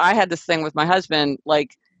examples. Like I had this thing with my husband,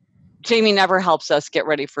 like Jamie never helps us get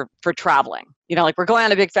ready for traveling. Like we're going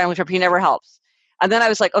on a big family trip. He never helps. And then I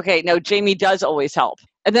was like, okay, no, Jamie does always help.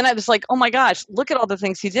 And then I was like, oh my gosh, look at all the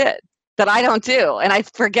things he did that I don't do. And I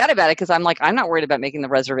forget about it because I'm like, I'm not worried about making the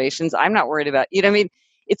reservations. I'm not worried about, what I mean?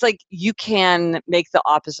 It's like you can make the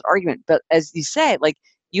opposite argument. But as you say, like,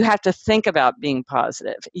 you have to think about being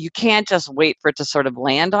positive. You can't just wait for it to sort of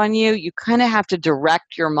land on you. You kind of have to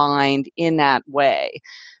direct your mind in that way,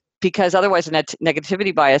 because otherwise the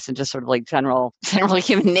negativity bias and just sort of like general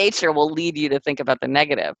human nature will lead you to think about the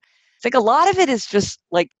negative. I think a lot of it is just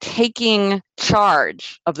like taking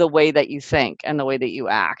charge of the way that you think and the way that you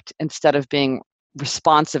act instead of being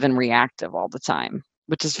responsive and reactive all the time,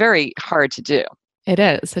 which is very hard to do. It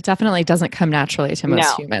is. It definitely doesn't come naturally to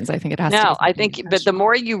most humans. I think it has to. No, I think, but the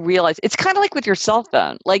more you realize, it's kind of like with your cell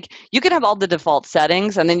phone. Like you can have all the default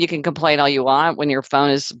settings and then you can complain all you want when your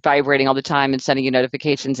phone is vibrating all the time and sending you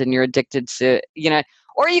notifications and you're addicted to,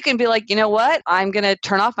 or you can be like, you know what? I'm going to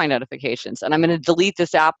turn off my notifications and I'm going to delete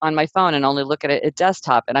this app on my phone and only look at it at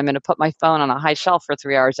desktop. And I'm going to put my phone on a high shelf for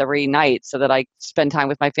 3 hours every night so that I spend time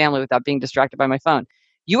with my family without being distracted by my phone.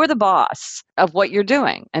 You are the boss of what you're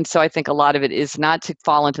doing. And so I think a lot of it is not to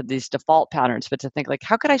fall into these default patterns, but to think like,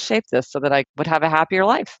 how could I shape this so that I would have a happier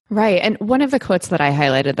life? Right. And one of the quotes that I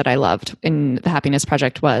highlighted that I loved in the Happiness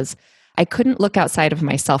Project was, I couldn't look outside of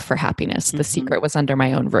myself for happiness. The secret was under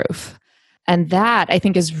my own roof. And that I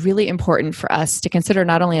think is really important for us to consider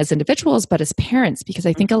not only as individuals, but as parents, because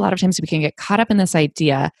I think a lot of times we can get caught up in this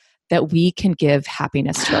idea that we can give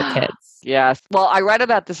happiness to our kids. Yes. Well, I read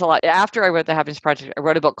about this a lot. After I wrote The Happiness Project, I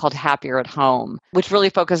wrote a book called Happier at Home, which really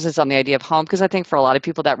focuses on the idea of home, because I think for a lot of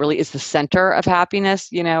people, that really is the center of happiness.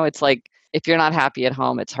 It's like, if you're not happy at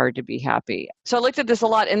home, it's hard to be happy. So I looked at this a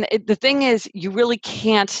lot. And the thing is, you really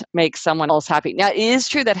can't make someone else happy. Now, it is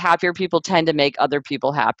true that happier people tend to make other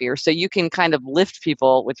people happier. So you can kind of lift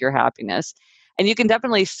people with your happiness. And you can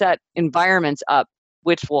definitely set environments up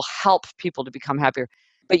which will help people to become happier.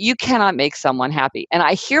 But you cannot make someone happy. And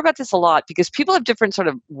I hear about this a lot because people have different sort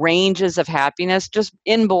of ranges of happiness, just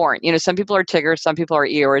inborn. Some people are Tiggers, some people are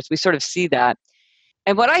Eeyores. We sort of see that.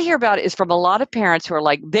 And what I hear about is from a lot of parents who are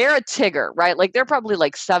like, they're a Tigger, right? Like they're probably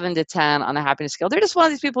like 7 to 10 on the happiness scale. They're just one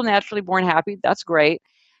of these people naturally born happy. That's great.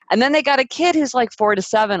 And then they got a kid who's like 4 to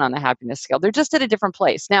 7 on the happiness scale. They're just at a different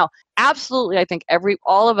place. Now, absolutely, I think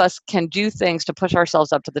all of us can do things to push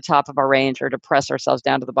ourselves up to the top of our range or to press ourselves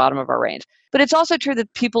down to the bottom of our range. But it's also true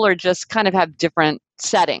that people are just kind of have different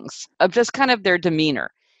settings of just kind of their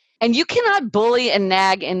demeanor. And you cannot bully and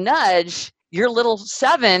nag and nudge your little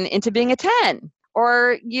 7 into being a 10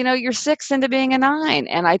 or, your 6 into being a 9.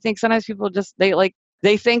 And I think sometimes people just,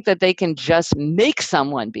 they think that they can just make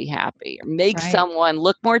someone be happy or make someone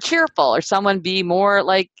look more cheerful or someone be more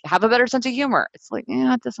like, have a better sense of humor. It's like,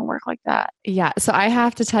 it doesn't work like that. Yeah. So I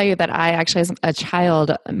have to tell you that I actually, as a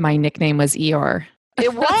child, my nickname was Eeyore.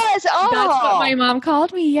 It was? Oh. That's what my mom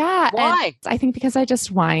called me. Yeah. Why? And I think because I just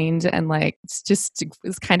whined and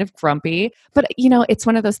was kind of grumpy. But, it's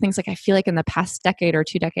one of those things, like, I feel like in the past decade or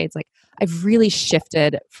 2 decades, like I've really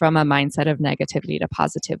shifted from a mindset of negativity to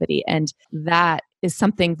positivity. And that is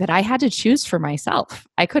something that I had to choose for myself.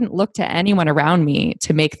 I couldn't look to anyone around me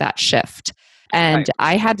to make that shift. And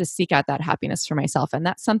I had to seek out that happiness for myself. And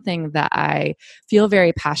that's something that I feel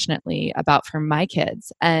very passionately about for my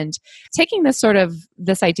kids. And taking this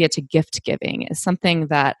idea to gift giving is something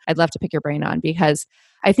that I'd love to pick your brain on, because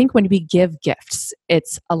I think when we give gifts,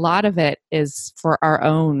 a lot of it is for our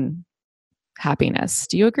own happiness.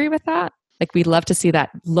 Do you agree with that? Like, we'd love to see that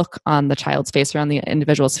look on the child's face or on the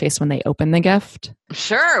individual's face when they open the gift.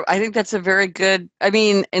 Sure. I think that's a very good,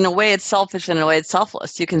 in a way it's selfish and in a way it's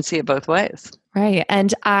selfless. You can see it both ways. Right.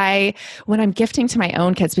 And when I'm gifting to my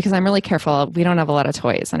own kids, because I'm really careful, we don't have a lot of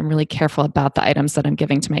toys, and I'm really careful about the items that I'm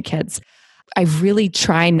giving to my kids. I really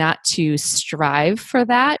try not to strive for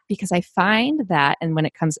that, because I find that, and when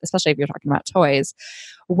it comes, especially if you're talking about toys,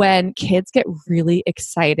 when kids get really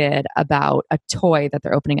excited about a toy that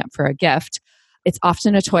they're opening up for a gift, It's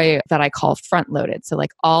often a toy that I call front loaded. So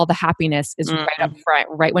like all the happiness is right up front,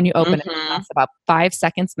 right when you open it. It lasts about 5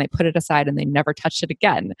 seconds and they put it aside and they never touch it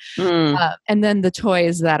again. And then the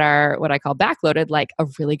toys that are what I call backloaded, like a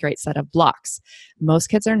really great set of blocks. Most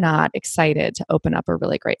kids are not excited to open up a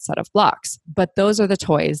really great set of blocks, but those are the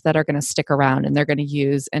toys that are going to stick around and they're going to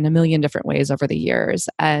use in a million different ways over the years.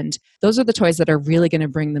 And those are the toys that are really going to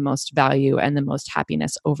bring the most value and the most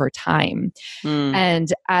happiness over time.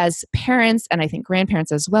 And as parents, and I think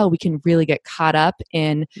grandparents as well, we can really get caught up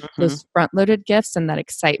in those front-loaded gifts and that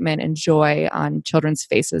excitement and joy on children's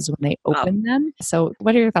faces when they open them. So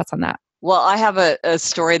what are your thoughts on that? Well, I have a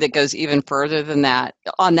story that goes even further than that.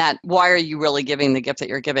 On that, why are you really giving the gift that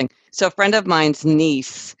you're giving? So a friend of mine's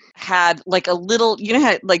niece had like a little, you know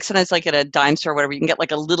how like sometimes like at a dime store or whatever, you can get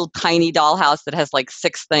like a little tiny dollhouse that has like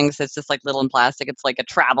 6 things that's just like little in plastic. It's like a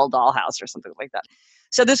travel dollhouse or something like that.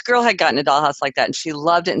 So this girl had gotten a dollhouse like that and she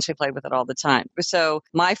loved it and she played with it all the time. So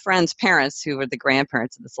my friend's parents, who were the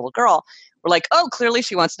grandparents of this little girl, were like, oh, clearly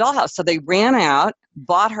she wants a dollhouse. So they ran out,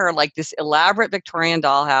 bought her like this elaborate Victorian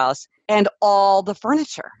dollhouse and all the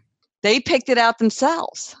furniture. They picked it out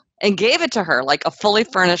themselves and gave it to her, like a fully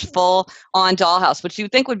furnished, full-on dollhouse, which you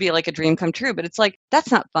would think would be like a dream come true. But it's like,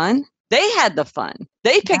 that's not fun. They had the fun.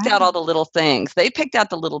 They picked out all the little things. They picked out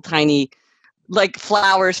the little tiny like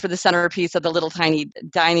flowers for the centerpiece of the little tiny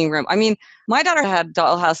dining room. I mean, my daughter had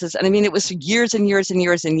dollhouses, and I mean, it was years and years and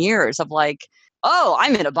years and years of like, oh,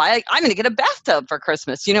 I'm going to get a bathtub for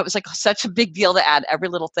Christmas. You know, it was like such a big deal to add every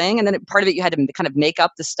little thing. And then part of it, you had to kind of make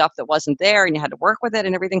up the stuff that wasn't there and you had to work with it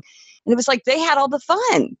and everything. And it was like, they had all the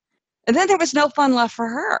fun. And then there was no fun left for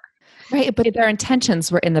her. Right. But their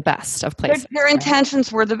intentions were in the best of places. Their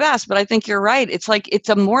intentions were the best. But I think you're right. It's like, it's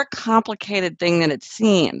a more complicated thing than it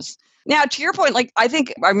seems. Now, to your point, like, I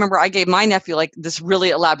remember I gave my nephew like this really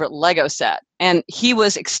elaborate Lego set and he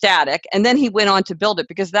was ecstatic. And then he went on to build it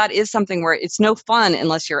because that is something where it's no fun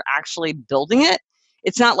unless you're actually building it.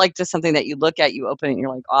 It's not like just something that you look at, you open it and you're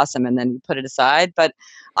like, awesome. And then you put it aside. But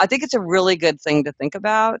I think it's a really good thing to think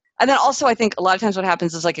about. And then also I think a lot of times what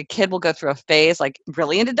happens is like a kid will go through a phase like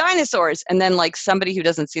really into dinosaurs. And then like somebody who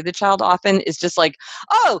doesn't see the child often is just like,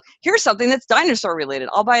 oh, here's something that's dinosaur related.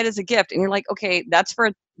 I'll buy it as a gift. And you're like, okay, that's for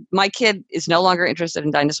my kid is no longer interested in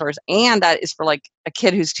dinosaurs. And that is for like a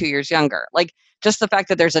kid who's 2 years younger. Like just the fact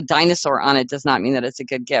that there's a dinosaur on it does not mean that it's a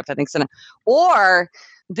good gift. I think so. Or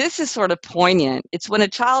this is sort of poignant. It's when a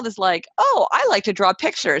child is like, oh, I like to draw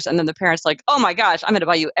pictures. And then the parent's like, oh my gosh, I'm going to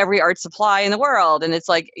buy you every art supply in the world. And it's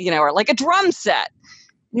like, you know, or like a drum set.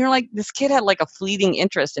 And you're like, this kid had like a fleeting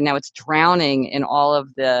interest and now it's drowning in all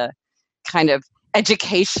of the kind of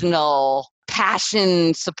educational,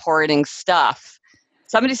 passion supporting stuff.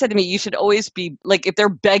 Somebody said to me, you should always be like, if they're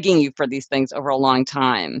begging you for these things over a long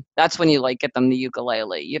time, that's when you like get them the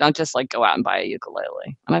ukulele. You don't just like go out and buy a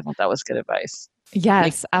ukulele. And I thought that was good advice.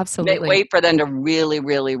 Yes, absolutely. Wait for them to really,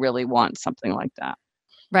 really, really want something like that.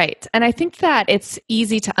 Right. And I think that it's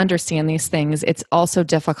easy to understand these things. It's also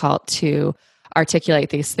difficult to articulate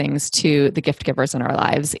these things to the gift givers in our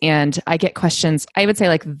lives. And I get questions, I would say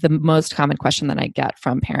like the most common question that I get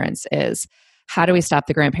from parents is, how do we stop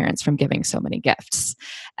the grandparents from giving so many gifts?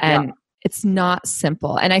 And it's not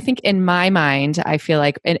simple. And I think in my mind, I feel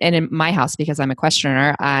like, and in my house, because I'm a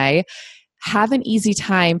questioner, I have an easy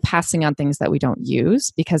time passing on things that we don't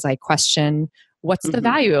use because I question what's the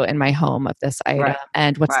value in my home of this item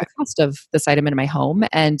and what's the cost of this item in my home.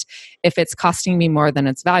 And if it's costing me more than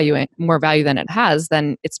its value, more value than it has,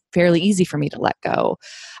 then it's fairly easy for me to let go.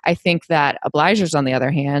 I think that obligers, on the other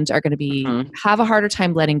hand, are going to have a harder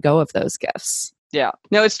time letting go of those gifts. Yeah,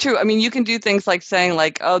 no, it's true. I mean, you can do things like saying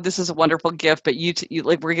like, oh, this is a wonderful gift, but you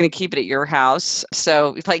like, we're going to keep it at your house.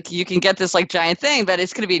 So it's like, you can get this like giant thing, but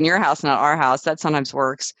it's going to be in your house, not our house. That sometimes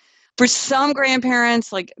works. For some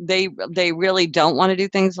grandparents, like they really don't want to do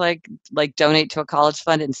things like donate to a college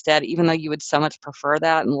fund instead, even though you would so much prefer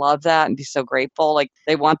that and love that and be so grateful. Like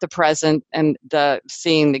they want the present and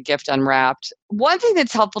seeing the gift unwrapped. One thing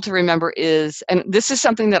that's helpful to remember is, and this is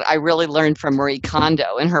something that I really learned from Marie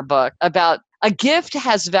Kondo in her book, about a gift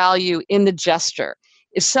has value in the gesture.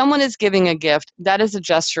 If someone is giving a gift, that is a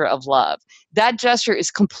gesture of love. That gesture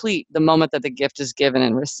is complete the moment that the gift is given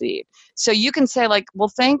and received. So you can say like,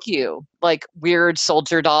 well, thank you, like weird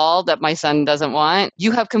soldier doll that my son doesn't want.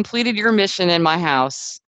 You have completed your mission in my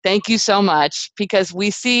house. Thank you so much, because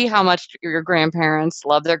we see how much your grandparents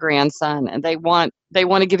love their grandson and they want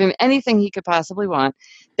to give him anything he could possibly want.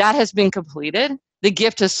 That has been completed. the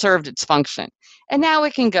gift has served its function. And now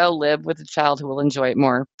it can go live with a child who will enjoy it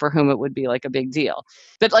more, for whom it would be like a big deal.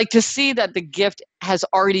 But like to see that the gift has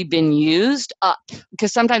already been used up,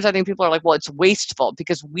 because sometimes I think people are like, well, it's wasteful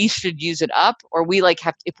because we should use it up, or we like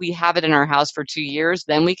have, if we have it in our house for 2 years,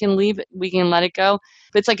 then we can leave it, we can let it go.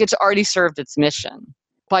 But it's like it's already served its mission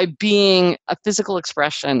by being a physical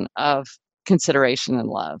expression of consideration and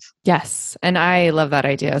love. Yes. And I love that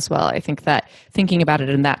idea as well. I think that thinking about it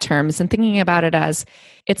in that terms and thinking about it as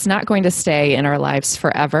it's not going to stay in our lives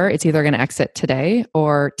forever. It's either going to exit today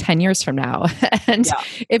or 10 years from now. And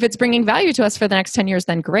if it's bringing value to us for the next 10 years,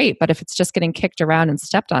 then great. But if it's just getting kicked around and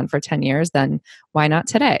stepped on for 10 years, then why not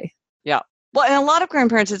today? Yeah. Well, and a lot of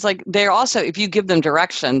grandparents, it's like they're also, if you give them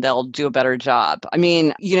direction, they'll do a better job. I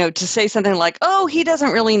mean, you know, to say something like, oh, he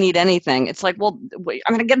doesn't really need anything. It's like, well, wait,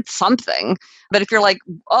 I'm going to get something. But if you're like,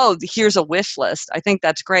 oh, here's a wish list, I think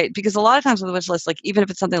that's great. Because a lot of times with a wish list, like even if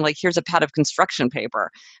it's something like, here's a pad of construction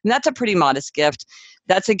paper, and that's a pretty modest gift.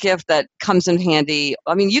 That's a gift that comes in handy.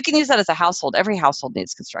 I mean, you can use that as a household. Every household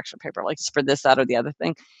needs construction paper, like it's for this, that, or the other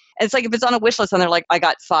thing. And it's like, if it's on a wish list and they're like, I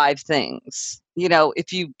got 5 things, you know,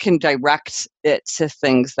 if you can direct it to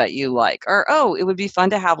things that you like, or, oh, it would be fun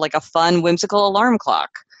to have like a fun, whimsical alarm clock.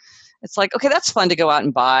 It's like, okay, that's fun to go out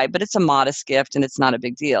and buy, but it's a modest gift and it's not a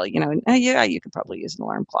big deal. You know, and, yeah, you could probably use an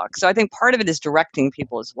alarm clock. So I think part of it is directing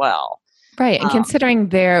people as well. Right. And considering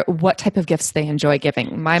what type of gifts they enjoy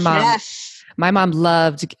giving. My mom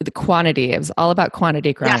loved the quantity. It was all about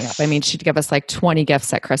quantity growing up. I mean, she'd give us like 20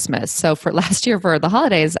 gifts at Christmas. So for last year for the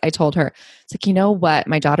holidays, I told her, it's like, you know what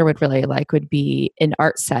my daughter would really like would be an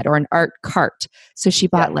art set or an art cart. So she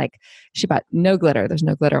bought she bought no glitter. There's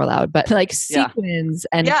no glitter allowed, but like sequins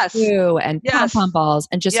and glue and pom-pom balls,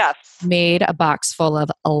 and just made a box full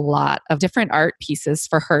of a lot of different art pieces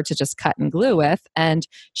for her to just cut and glue with. And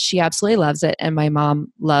she absolutely loves it. And my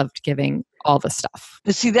mom loved giving all the stuff.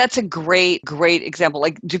 But see, that's a great example.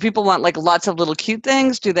 Like, do people want like lots of little cute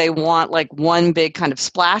things? Do they want like one big kind of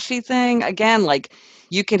splashy thing? Again, like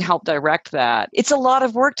you can help direct that. It's a lot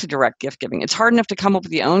of work to direct gift giving. It's hard enough to come up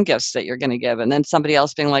with your own gifts that you're going to give. And then somebody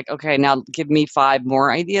else being like, okay, now give me 5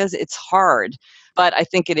 more ideas. It's hard. But I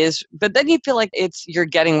think it is, but then you feel like you're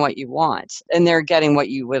getting what you want and they're getting what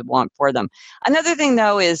you would want for them. Another thing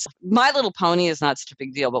though is My Little Pony is not such a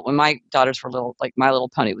big deal, but when my daughters were little, like My Little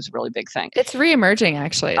Pony was a really big thing. It's reemerging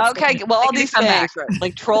actually. Okay. Well, all these things,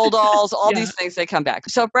 like troll dolls, all these things, they come back.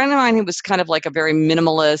 So a friend of mine who was kind of like a very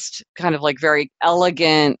minimalist, kind of like very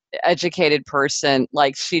elegant, educated person,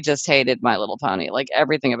 like she just hated My Little Pony, like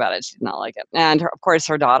everything about it. She did not like it. And of course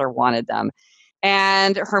her daughter wanted them.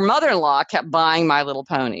 And her mother-in-law kept buying My Little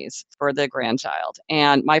Ponies for the grandchild.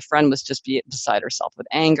 And my friend was just beside herself with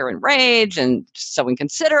anger and rage and so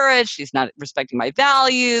inconsiderate. She's not respecting my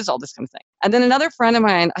values, all this kind of thing. And then another friend of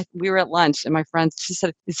mine, we were at lunch and my friend, she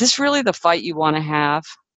said, is this really the fight you want to have?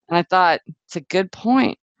 And I thought, it's a good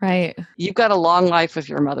point. Right. You've got a long life with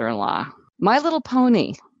your mother-in-law. My Little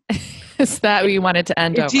Pony. Is that what you wanted to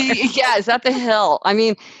end over? Yeah, is that the hill? I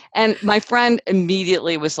mean, and my friend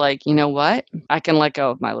immediately was like, you know what? I can let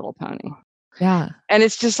go of My Little Pony. Yeah. And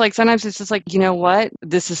it's just like, sometimes it's just like, you know what?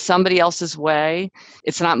 This is somebody else's way.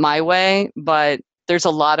 It's not my way, but there's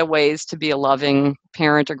a lot of ways to be a loving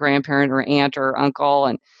parent or grandparent or aunt or uncle.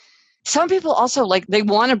 And some people also like, they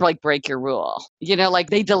want to like break your rule, you know, like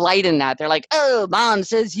they delight in that. They're like, oh, mom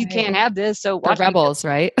says you can't have this. So the rebels,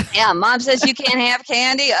 right? Yeah. Mom says you can't have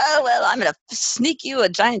candy. Oh, well, I'm going to sneak you a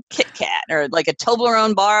giant Kit Kat or like a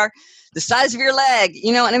Toblerone bar the size of your leg,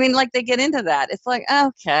 you know? And I mean, like they get into that. It's like,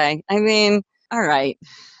 okay. I mean, all right.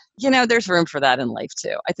 You know, there's room for that in life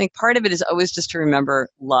too. I think part of it is always just to remember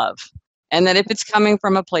love. And that if it's coming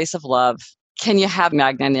from a place of love, can you have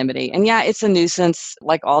magnanimity? And yeah, it's a nuisance,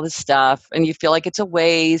 like all this stuff, and you feel like it's a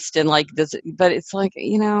waste and like this, but it's like,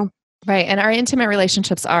 you know. Right. And our intimate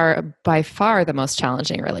relationships are by far the most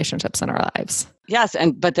challenging relationships in our lives. Yes.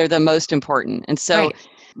 But they're the most important. And so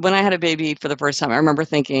when I had a baby for the first time, I remember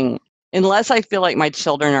thinking, unless I feel like my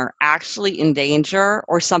children are actually in danger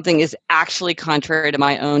or something is actually contrary to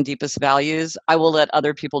my own deepest values, I will let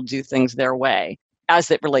other people do things their way as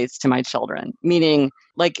it relates to my children. Meaning,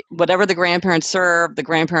 like whatever the grandparents serve, the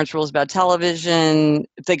grandparents' rules about television,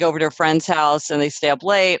 if they go over to a friend's house and they stay up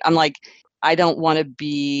late, I'm like, I don't want to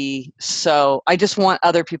be so, I just want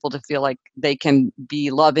other people to feel like they can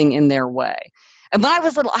be loving in their way. And when I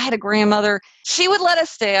was little, I had a grandmother. She would let us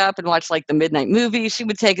stay up and watch like the midnight movie. She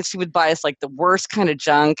would take us, she would buy us like the worst kind of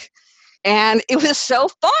junk. And it was so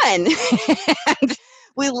fun. And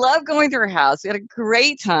we loved going to her house. We had a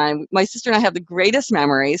great time. My sister and I have the greatest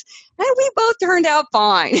memories. And we both turned out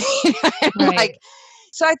fine. Like,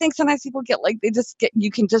 So I think sometimes people get like,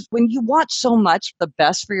 you can just, when you want so much the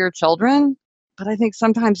best for your children, but I think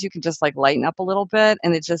sometimes you can just like lighten up a little bit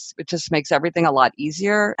and it just makes everything a lot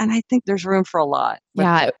easier. And I think there's room for a lot.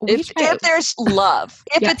 Yeah. If there's love,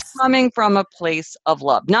 if it's Yes. coming from a place of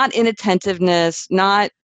love, not inattentiveness,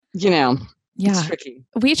 not, Yeah. it's tricky.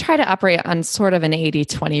 We try to operate on sort of an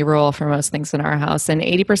 80-20 rule for most things in our house. And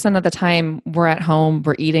 80% of the time we're at home,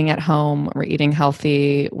 we're eating at home, we're eating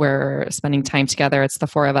healthy, we're spending time together. It's the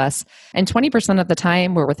four of us. And 20% of the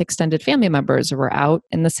time we're with extended family members or we're out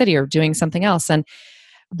in the city or doing something else. And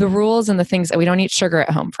the rules and the things that we don't eat sugar at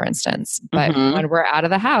home, for instance, but when we're out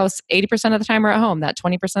of the house, 80% of the time we're at home. That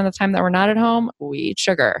 20% of the time that we're not at home, we eat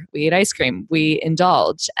sugar, we eat ice cream, we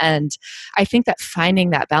indulge. And I think that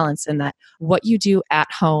finding that balance in that what you do at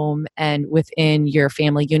home and within your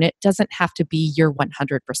family unit doesn't have to be your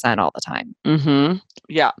 100% all the time.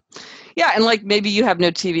 Yeah. Yeah. And like maybe you have no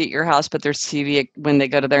TV at your house, but there's TV when they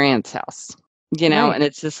go to their aunt's house, Right. and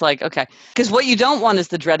it's just like, okay. Because what you don't want is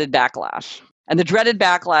the dreaded backlash. And the dreaded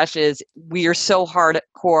backlash is we are so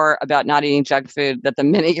hardcore about not eating junk food that the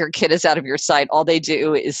minute your kid is out of your sight, all they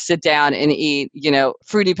do is sit down and eat,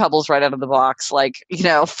 Fruity Pebbles right out of the box, like,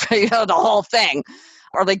 the whole thing.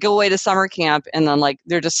 Or they go away to summer camp and then like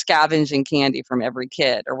they're just scavenging candy from every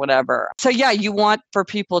kid or whatever. So yeah, you want for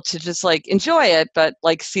people to just like enjoy it, but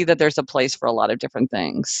like see that there's a place for a lot of different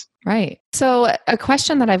things. Right. So a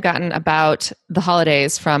question that I've gotten about the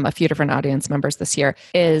holidays from a few different audience members this year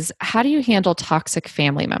is how do you handle toxic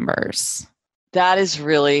family members? That is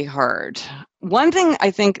really hard. One thing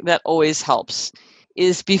I think that always helps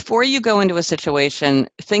is before you go into a situation,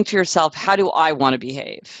 think to yourself, how do I want to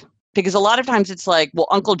behave? Because a lot of times it's like, well,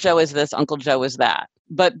 Uncle Joe is this, Uncle Joe is that.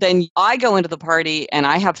 But then I go into the party and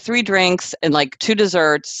I have 3 drinks and like 2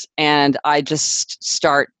 desserts and I just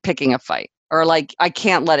start picking a fight. Or like, I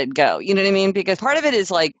can't let it go. You know what I mean? Because part of it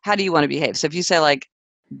is like, how do you want to behave? So if you say like,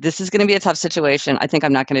 this is going to be a tough situation, I think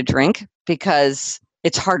I'm not going to drink because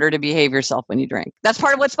it's harder to behave yourself when you drink. That's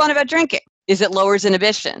part of what's fun about drinking, is it lowers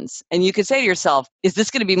inhibitions. And you could say to yourself, is this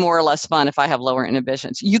going to be more or less fun if I have lower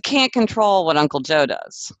inhibitions? You can't control what Uncle Joe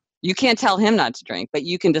does. You can't tell him not to drink, but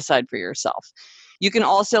you can decide for yourself. You can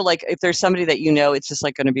also, like, if there's somebody that it's just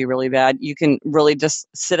like going to be really bad, you can really just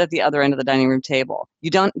sit at the other end of the dining room table.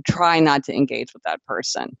 You don't try not to engage with that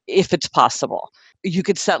person if it's possible. You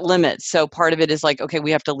could set limits. So part of it is like, okay,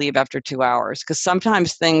 we have to leave after 2 hours because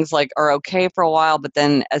sometimes things like are okay for a while, but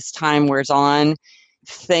then as time wears on,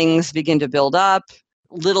 things begin to build up.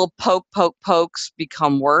 Little pokes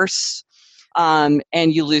become worse. And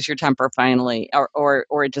you lose your temper finally, or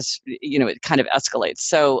it just, it kind of escalates.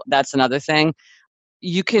 So that's another thing.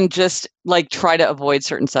 You can just like try to avoid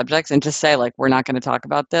certain subjects and just say like, we're not going to talk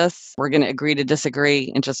about this. We're going to agree to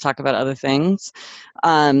disagree and just talk about other things.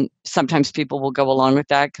 Sometimes people will go along with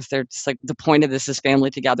that because they're just like, the point of this is family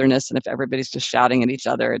togetherness. And if everybody's just shouting at each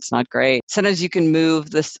other, it's not great. Sometimes you can move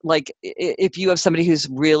this, like if you have somebody who's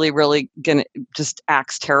really, really going to just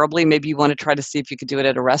acts terribly, maybe you want to try to see if you could do it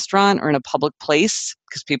at a restaurant or in a public place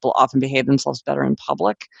because people often behave themselves better in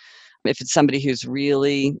public. If it's somebody who's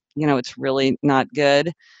really, it's really not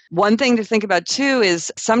good. One thing to think about too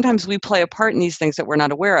is sometimes we play a part in these things that we're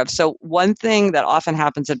not aware of. So one thing that often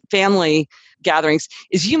happens at family gatherings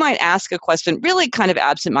is you might ask a question really kind of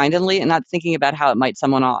absentmindedly and not thinking about how it might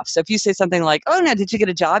someone off. So if you say something like, oh, now, did you get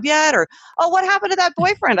a job yet? Or, oh, what happened to that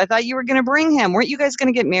boyfriend? I thought you were going to bring him. Weren't you guys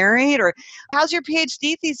going to get married? Or how's your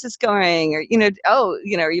PhD thesis going? Or, are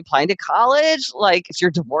you applying to college? Like, is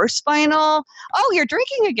your divorce final? Oh, you're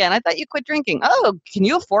drinking again. I thought you quit drinking. Oh, can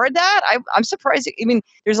you afford that? I'm surprised. I mean,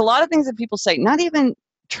 there's a lot of things that people say, not even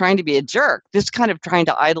trying to be a jerk, just kind of trying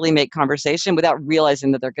to idly make conversation without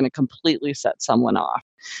realizing that they're going to completely set someone off.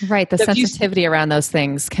 Right. The sensitivity around those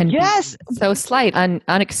things can be so slight,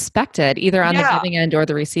 unexpected, either on the giving end or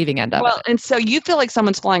the receiving end of it. Well, and so you feel like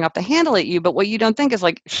someone's flying off the handle at you, but what you don't think is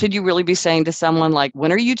like, should you really be saying to someone like,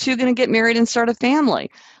 when are you two going to get married and start a family?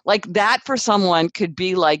 Like that for someone could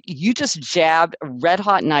be like, you just jabbed a red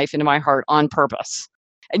hot knife into my heart on purpose.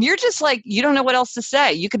 And you're just like, you don't know what else to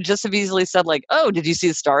say. You could just have easily said like, oh, did you see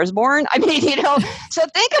The Star is Born? I mean, so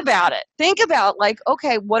think about it. Think about like,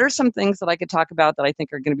 okay, what are some things that I could talk about that I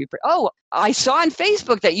think are going to be, I saw on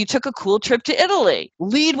Facebook that you took a cool trip to Italy.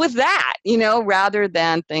 Lead with that, rather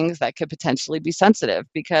than things that could potentially be sensitive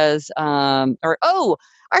because, I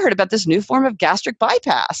heard about this new form of gastric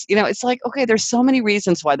bypass. It's like, okay, there's so many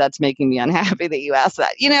reasons why that's making me unhappy that you asked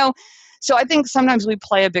that, So I think sometimes we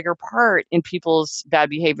play a bigger part in people's bad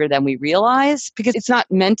behavior than we realize because it's not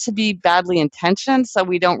meant to be badly intentioned. So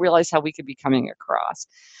we don't realize how we could be coming across.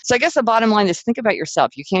 So I guess the bottom line is think about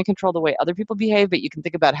yourself. You can't control the way other people behave, but you can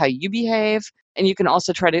think about how you behave. And you can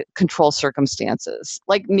also try to control circumstances.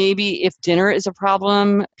 Like maybe if dinner is a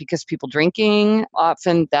problem because people drinking,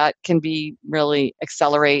 often that can be really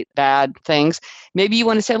accelerate bad things. Maybe you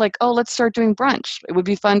want to say like, oh, let's start doing brunch. It would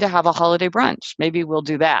be fun to have a holiday brunch. Maybe we'll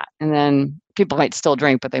do that. And then people might still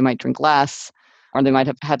drink, but they might drink less, or they might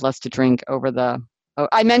have had less to drink over the. Oh,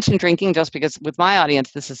 I mentioned drinking just because with my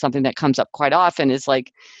audience, this is something that comes up quite often is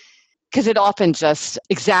like, because it often just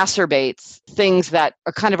exacerbates things that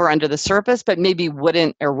are kind of under the surface, but maybe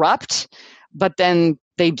wouldn't erupt, but then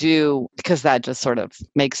they do because that just sort of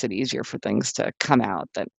makes it easier for things to come out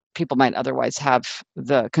that people might otherwise have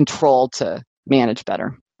the control to manage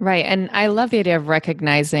better. Right. And I love the idea of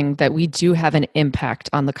recognizing that we do have an impact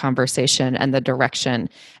on the conversation and the direction.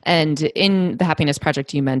 And in the Happiness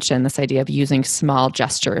Project, you mentioned this idea of using small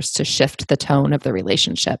gestures to shift the tone of the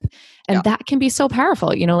relationship. And that can be so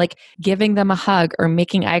powerful, like giving them a hug or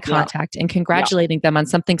making eye contact and congratulating them on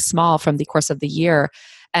something small from the course of the year.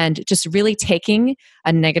 And just really taking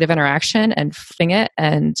a negative interaction and flipping it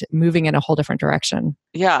and moving in a whole different direction.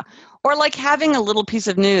 Yeah. Or like having a little piece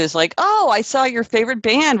of news like, oh, I saw your favorite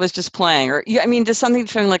band was just playing. Or, just something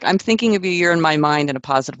showing like, I'm thinking of you, you're in my mind in a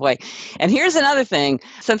positive way. And here's another thing.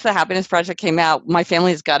 Since the Happiness Project came out, my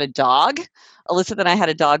family has got a dog. Alyssa and I had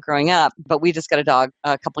a dog growing up, but we just got a dog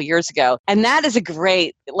a couple years ago. And that is a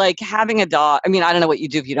great, like having a dog. I don't know what you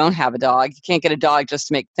do if you don't have a dog. You can't get a dog just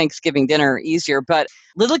to make Thanksgiving dinner easier, but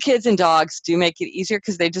little kids and dogs do make it easier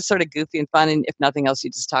because they just sort of goofy and fun. And if nothing else,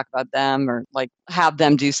 you just talk about them or like have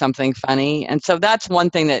them do something funny. And so that's one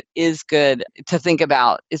thing that is good to think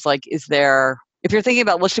about is like, if you're thinking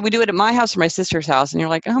about, well, should we do it at my house or my sister's house? And you're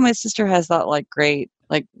like, oh, my sister has that like great,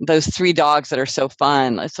 like those 3 dogs that are so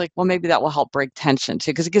fun. It's like, well, maybe that will help break tension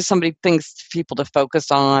too, because it gives people to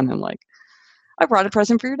focus on and like, I brought a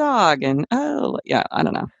present for your dog. And I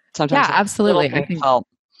don't know. Sometimes absolutely. I think help.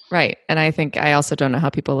 Right. And I think I also don't know how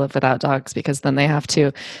people live without dogs because then they have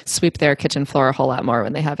to sweep their kitchen floor a whole lot more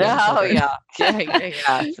when they have young children.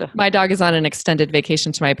 Yeah. My dog is on an extended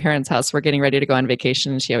vacation to my parents' house. We're getting ready to go on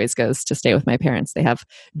vacation. And she always goes to stay with my parents. They have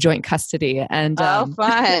joint custody. And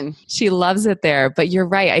fun. She loves it there. But you're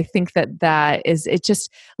right. I think that is, it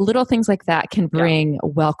just little things like that can bring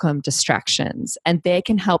welcome distractions and they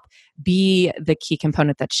can help be the key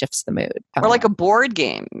component that shifts the mood. Or like a board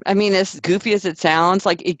game. As goofy as it sounds,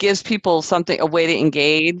 like it gives people a way to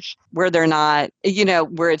engage where they're not,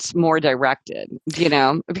 where it's more directed,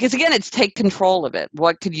 because again, it's take control of it.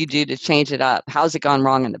 What could you do to change it up? How's it gone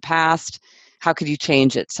wrong in the past? How could you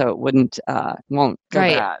change it so it won't go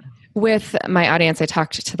bad? With my audience, I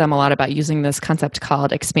talked to them a lot about using this concept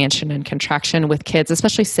called expansion and contraction with kids,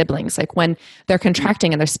 especially siblings. Like when they're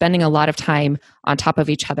contracting and they're spending a lot of time on top of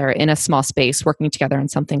each other in a small space, working together on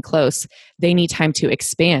something close, they need time to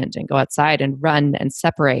expand and go outside and run and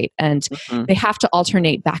separate. And they have to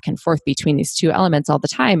alternate back and forth between these two elements all the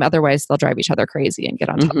time. Otherwise, they'll drive each other crazy and get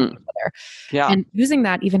on top of each other. Yeah. And using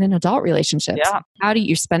that even in adult relationships. Yeah.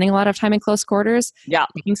 You're spending a lot of time in close quarters,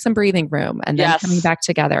 taking some breathing room and then coming back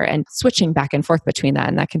together and switching back and forth between that.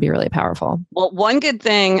 And that can be really powerful. Well, one good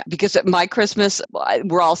thing, because at my Christmas,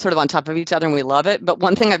 we're all sort of on top of each other and we love it. But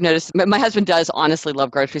one thing I've noticed, my husband does honestly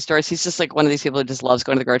love grocery stores. He's just like one of these people who just loves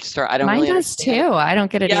going to the grocery store. Mine does too. I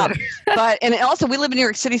don't get it either. And also we live in New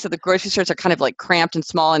York City, so the grocery stores are kind of like cramped and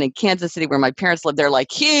small. And in Kansas City, where my parents live, they're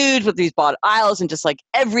like huge with these broad aisles and just like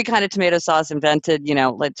every kind of tomato sauce invented,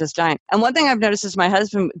 like just giant. And one thing I've noticed is my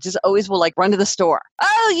husband just always will like run to the store.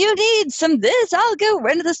 Oh, you need some this? I'll go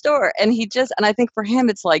run to the store. And and I think for him,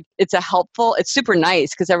 it's like, it's super nice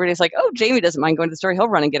because everybody's like, oh, Jamie doesn't mind going to the store. He'll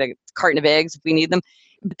run and get a carton of eggs if we need them.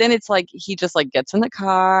 But then it's like, he just like gets in the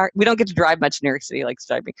car. We don't get to drive much in New York City, he likes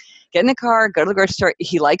driving. Get in the car, go to the grocery store.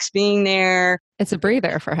 He likes being there. It's a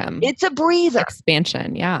breather for him. It's a breather.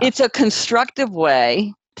 Expansion, yeah. It's a constructive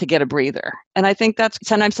way to get a breather. And I think that's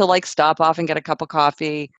sometimes he'll like stop off and get a cup of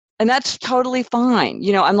coffee. And that's totally fine.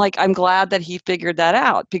 I'm glad that he figured that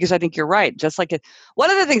out because I think you're right. Just like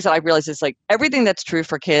one of the things that I realized is like everything that's true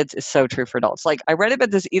for kids is so true for adults. Like I read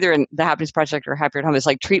about this either in the Happiness Project or Happier at Home. Is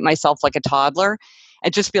like treat myself like a toddler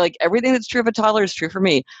and just be like, everything that's true of a toddler is true for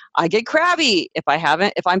me. I get crabby if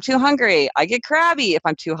I'm too hungry. I get crabby if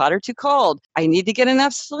I'm too hot or too cold. I need to get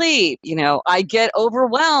enough sleep. I get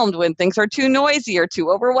overwhelmed when things are too noisy or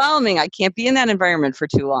too overwhelming. I can't be in that environment for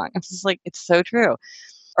too long. I'm just like, it's so true.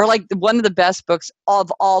 Or like one of the best books of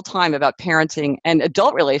all time about parenting and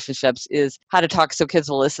adult relationships is How to Talk So Kids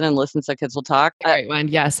Will Listen and Listen So Kids Will Talk. Great one.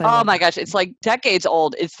 Yes. Oh my gosh. It's like decades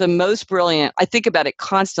old. It's the most brilliant. I think about it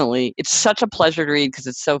constantly. It's such a pleasure to read because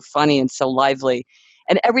it's so funny and so lively.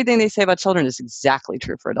 And everything they say about children is exactly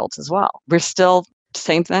true for adults as well. We're still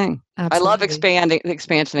Same thing. Absolutely. I love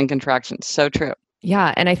expansion and contraction. So true.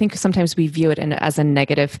 Yeah. And I think sometimes we view it as a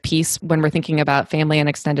negative piece when we're thinking about family and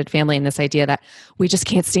extended family, and this idea that we just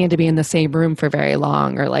can't stand to be in the same room for very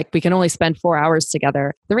long, or like we can only spend 4 hours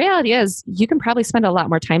together. The reality is you can probably spend a lot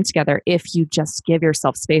more time together if you just give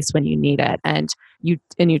yourself space when you need it. And you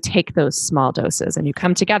take those small doses and you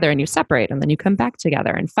come together and you separate and then you come back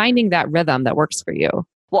together, and finding that rhythm that works for you.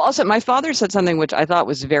 Well, also, my father said something which I thought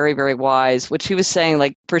was very, very wise, which he was saying,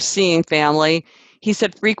 like, for seeing family, he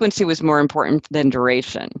said frequency was more important than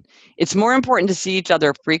duration. It's more important to see each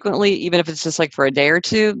other frequently, even if it's just like for a day or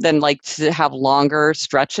two, than like to have longer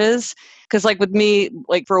stretches. Because like with me,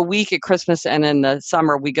 like for a week at Christmas and in the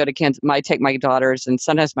summer, we go to Kansas. I take my daughters, and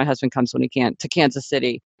sometimes my husband comes when he can't, to Kansas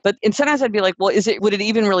City. And sometimes I'd be like, well, would it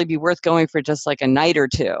even really be worth going for just like a night or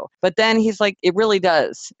two? But then he's like, it really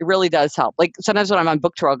does. It really does help. Like sometimes when I'm on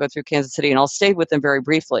book tour, I'll go through Kansas City and I'll stay with them very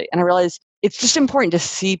briefly. And I realize it's just important to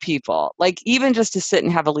see people, like even just to sit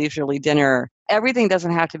and have a leisurely dinner. Everything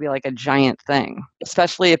doesn't have to be like a giant thing,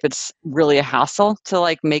 especially if it's really a hassle to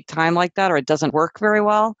like make time like that, or it doesn't work very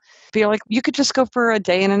well. Feel like you could just go for a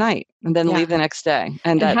day and a night and then leave the next day.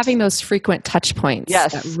 And having those frequent touch points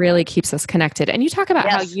that really keeps us connected. And you talk about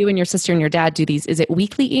how you and your sister and your dad do these. Is it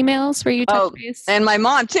weekly emails where you touch base? And my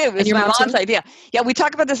mom too. It's my mom's idea. Yeah, we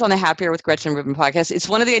talk about this on the Happier with Gretchen Rubin podcast. It's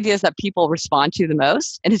one of the ideas that people respond to the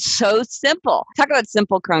most. And it's so simple. Talk about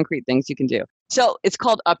simple, concrete things you can do. So it's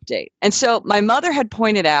called Update. And so my mother had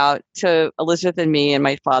pointed out to Elizabeth and me and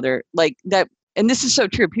my father, like that, and this is so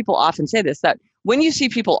true. People often say this, that when you see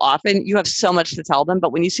people often, you have so much to tell them.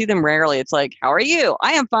 But when you see them rarely, it's like, how are you?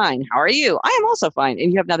 I am fine. How are you? I am also fine.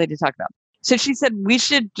 And you have nothing to talk about. So she said, we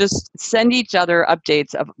should just send each other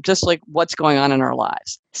updates of just like what's going on in our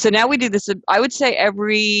lives. So now we do this, I would say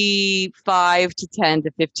every 5 to 10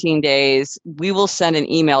 to 15 days, we will send an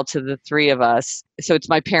email to the three of us. So it's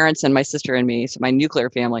my parents and my sister and me, so my nuclear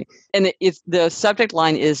family. And the subject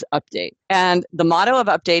line is update. And the motto of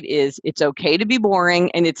update is, it's okay to be boring.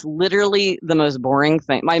 And it's literally the most boring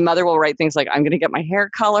thing. My mother will write things like, I'm going to get my hair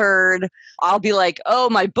colored. I'll be like, oh,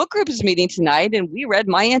 my book group is meeting tonight and we read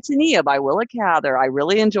My Antonia by Willa Cather. I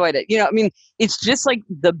really enjoyed it. It's just like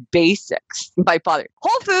the basics. My father,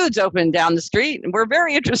 Whole Foods opened down the street and we're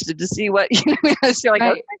very interested to see what, so like,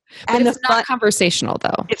 right. Okay. And it's not conversational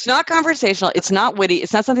though. It's not conversational. It's not witty.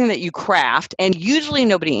 It's not something that you craft, and usually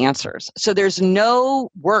nobody answers. So there's no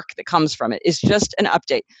work that comes from it. It's just an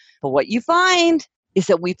update. But what you find is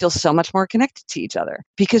that we feel so much more connected to each other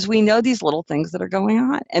because we know these little things that are going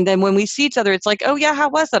on. And then when we see each other, it's like, oh yeah, how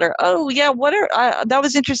was that? Or, oh yeah, that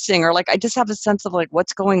was interesting. Or like, I just have a sense of like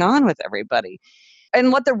what's going on with everybody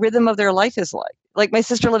and what the rhythm of their life is like. Like my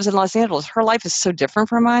sister lives in Los Angeles. Her life is so different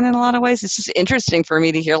from mine in a lot of ways. It's just interesting for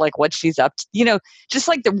me to hear like what she's up to, just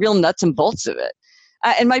like the real nuts and bolts of it.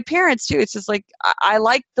 And my parents too. It's just like, I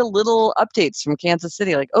like the little updates from Kansas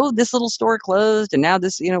City. Like, oh, this little store closed and now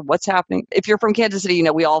this, what's happening. If you're from Kansas City,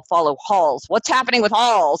 we all follow Halls. What's happening with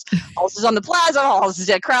Halls? Halls is on the plaza. Halls is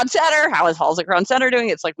at Crown Center. How is Halls at Crown Center doing?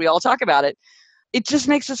 It's like, we all talk about it. It just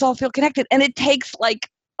makes us all feel connected. And it takes like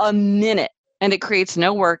a minute. And it creates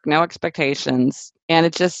no work, no expectations. And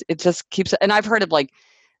it just keeps, and I've heard of like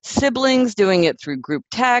siblings doing it through group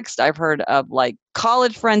text. I've heard of like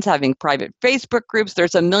college friends having private Facebook groups.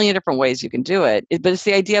 There's a million different ways you can do it. But it's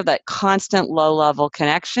the idea of that constant low level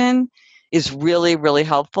connection is really, really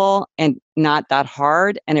helpful and not that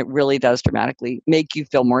hard. And it really does dramatically make you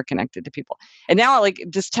feel more connected to people. And now like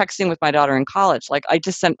just texting with my daughter in college, like I'll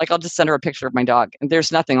just send her a picture of my dog and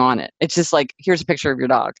there's nothing on it. It's just like, here's a picture of your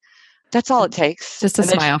dog. That's all it takes. Just a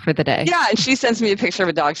smile for the day. Yeah. And she sends me a picture of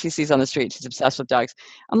a dog she sees on the street. She's obsessed with dogs.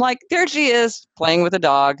 I'm like, there she is playing with a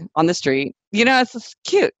dog on the street. It's just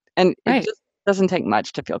cute. And It just doesn't take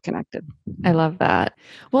much to feel connected. I love that.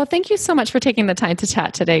 Well, thank you so much for taking the time to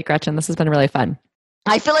chat today, Gretchen. This has been really fun.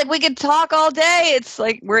 I feel like we could talk all day. It's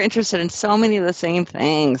like we're interested in so many of the same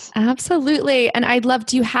things. Absolutely. And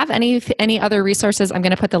do you have any other resources? I'm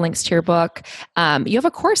going to put the links to your book. You have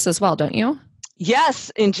a course as well, don't you?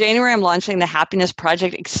 Yes. In January, I'm launching the Happiness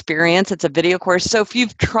Project Experience. It's a video course. So if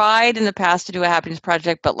you've tried in the past to do a happiness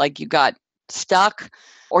project, but like you got stuck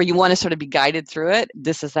or you want to sort of be guided through it,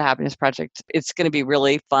 this is the Happiness Project. It's going to be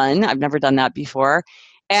really fun. I've never done that before.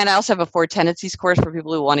 And I also have a 4 Tendencies course for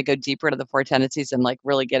people who want to go deeper into the 4 Tendencies and like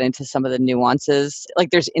really get into some of the nuances. Like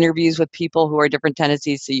there's interviews with people who are different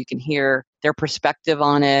tendencies so you can hear their perspective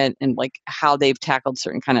on it and like how they've tackled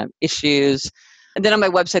certain kind of issues. And then on my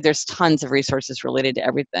website, there's tons of resources related to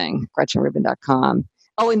everything, GretchenRubin.com.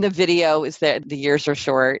 Oh, and the video is there. The years are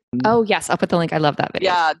short. Oh, yes. I'll put the link. I love that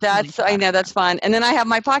video. Yeah, I know that's fun. And then I have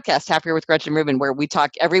my podcast, Happier with Gretchen Rubin, where we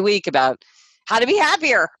talk every week about how to be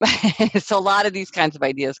happier. So a lot of these kinds of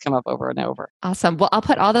ideas come up over and over. Awesome. Well, I'll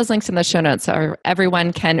put all those links in the show notes so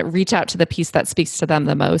everyone can reach out to the piece that speaks to them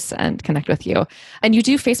the most and connect with you. And you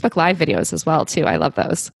do Facebook Live videos as well, too. I love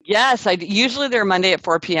those. Yes, usually they're Monday at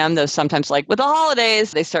 4 p.m. Though sometimes, like with the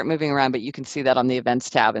holidays, they start moving around, but you can see that on the events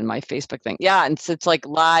tab in my Facebook thing. Yeah, and so it's like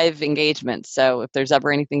live engagement. So if there's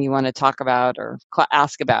ever anything you want to talk about or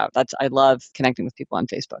ask about, I love connecting with people on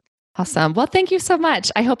Facebook. Awesome. Well, thank you so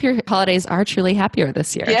much. I hope your holidays are truly happier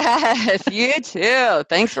this year. Yes, you too.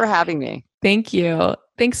 Thanks for having me. Thank you.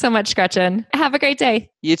 Thanks so much, Gretchen. Have a great day.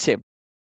 You too.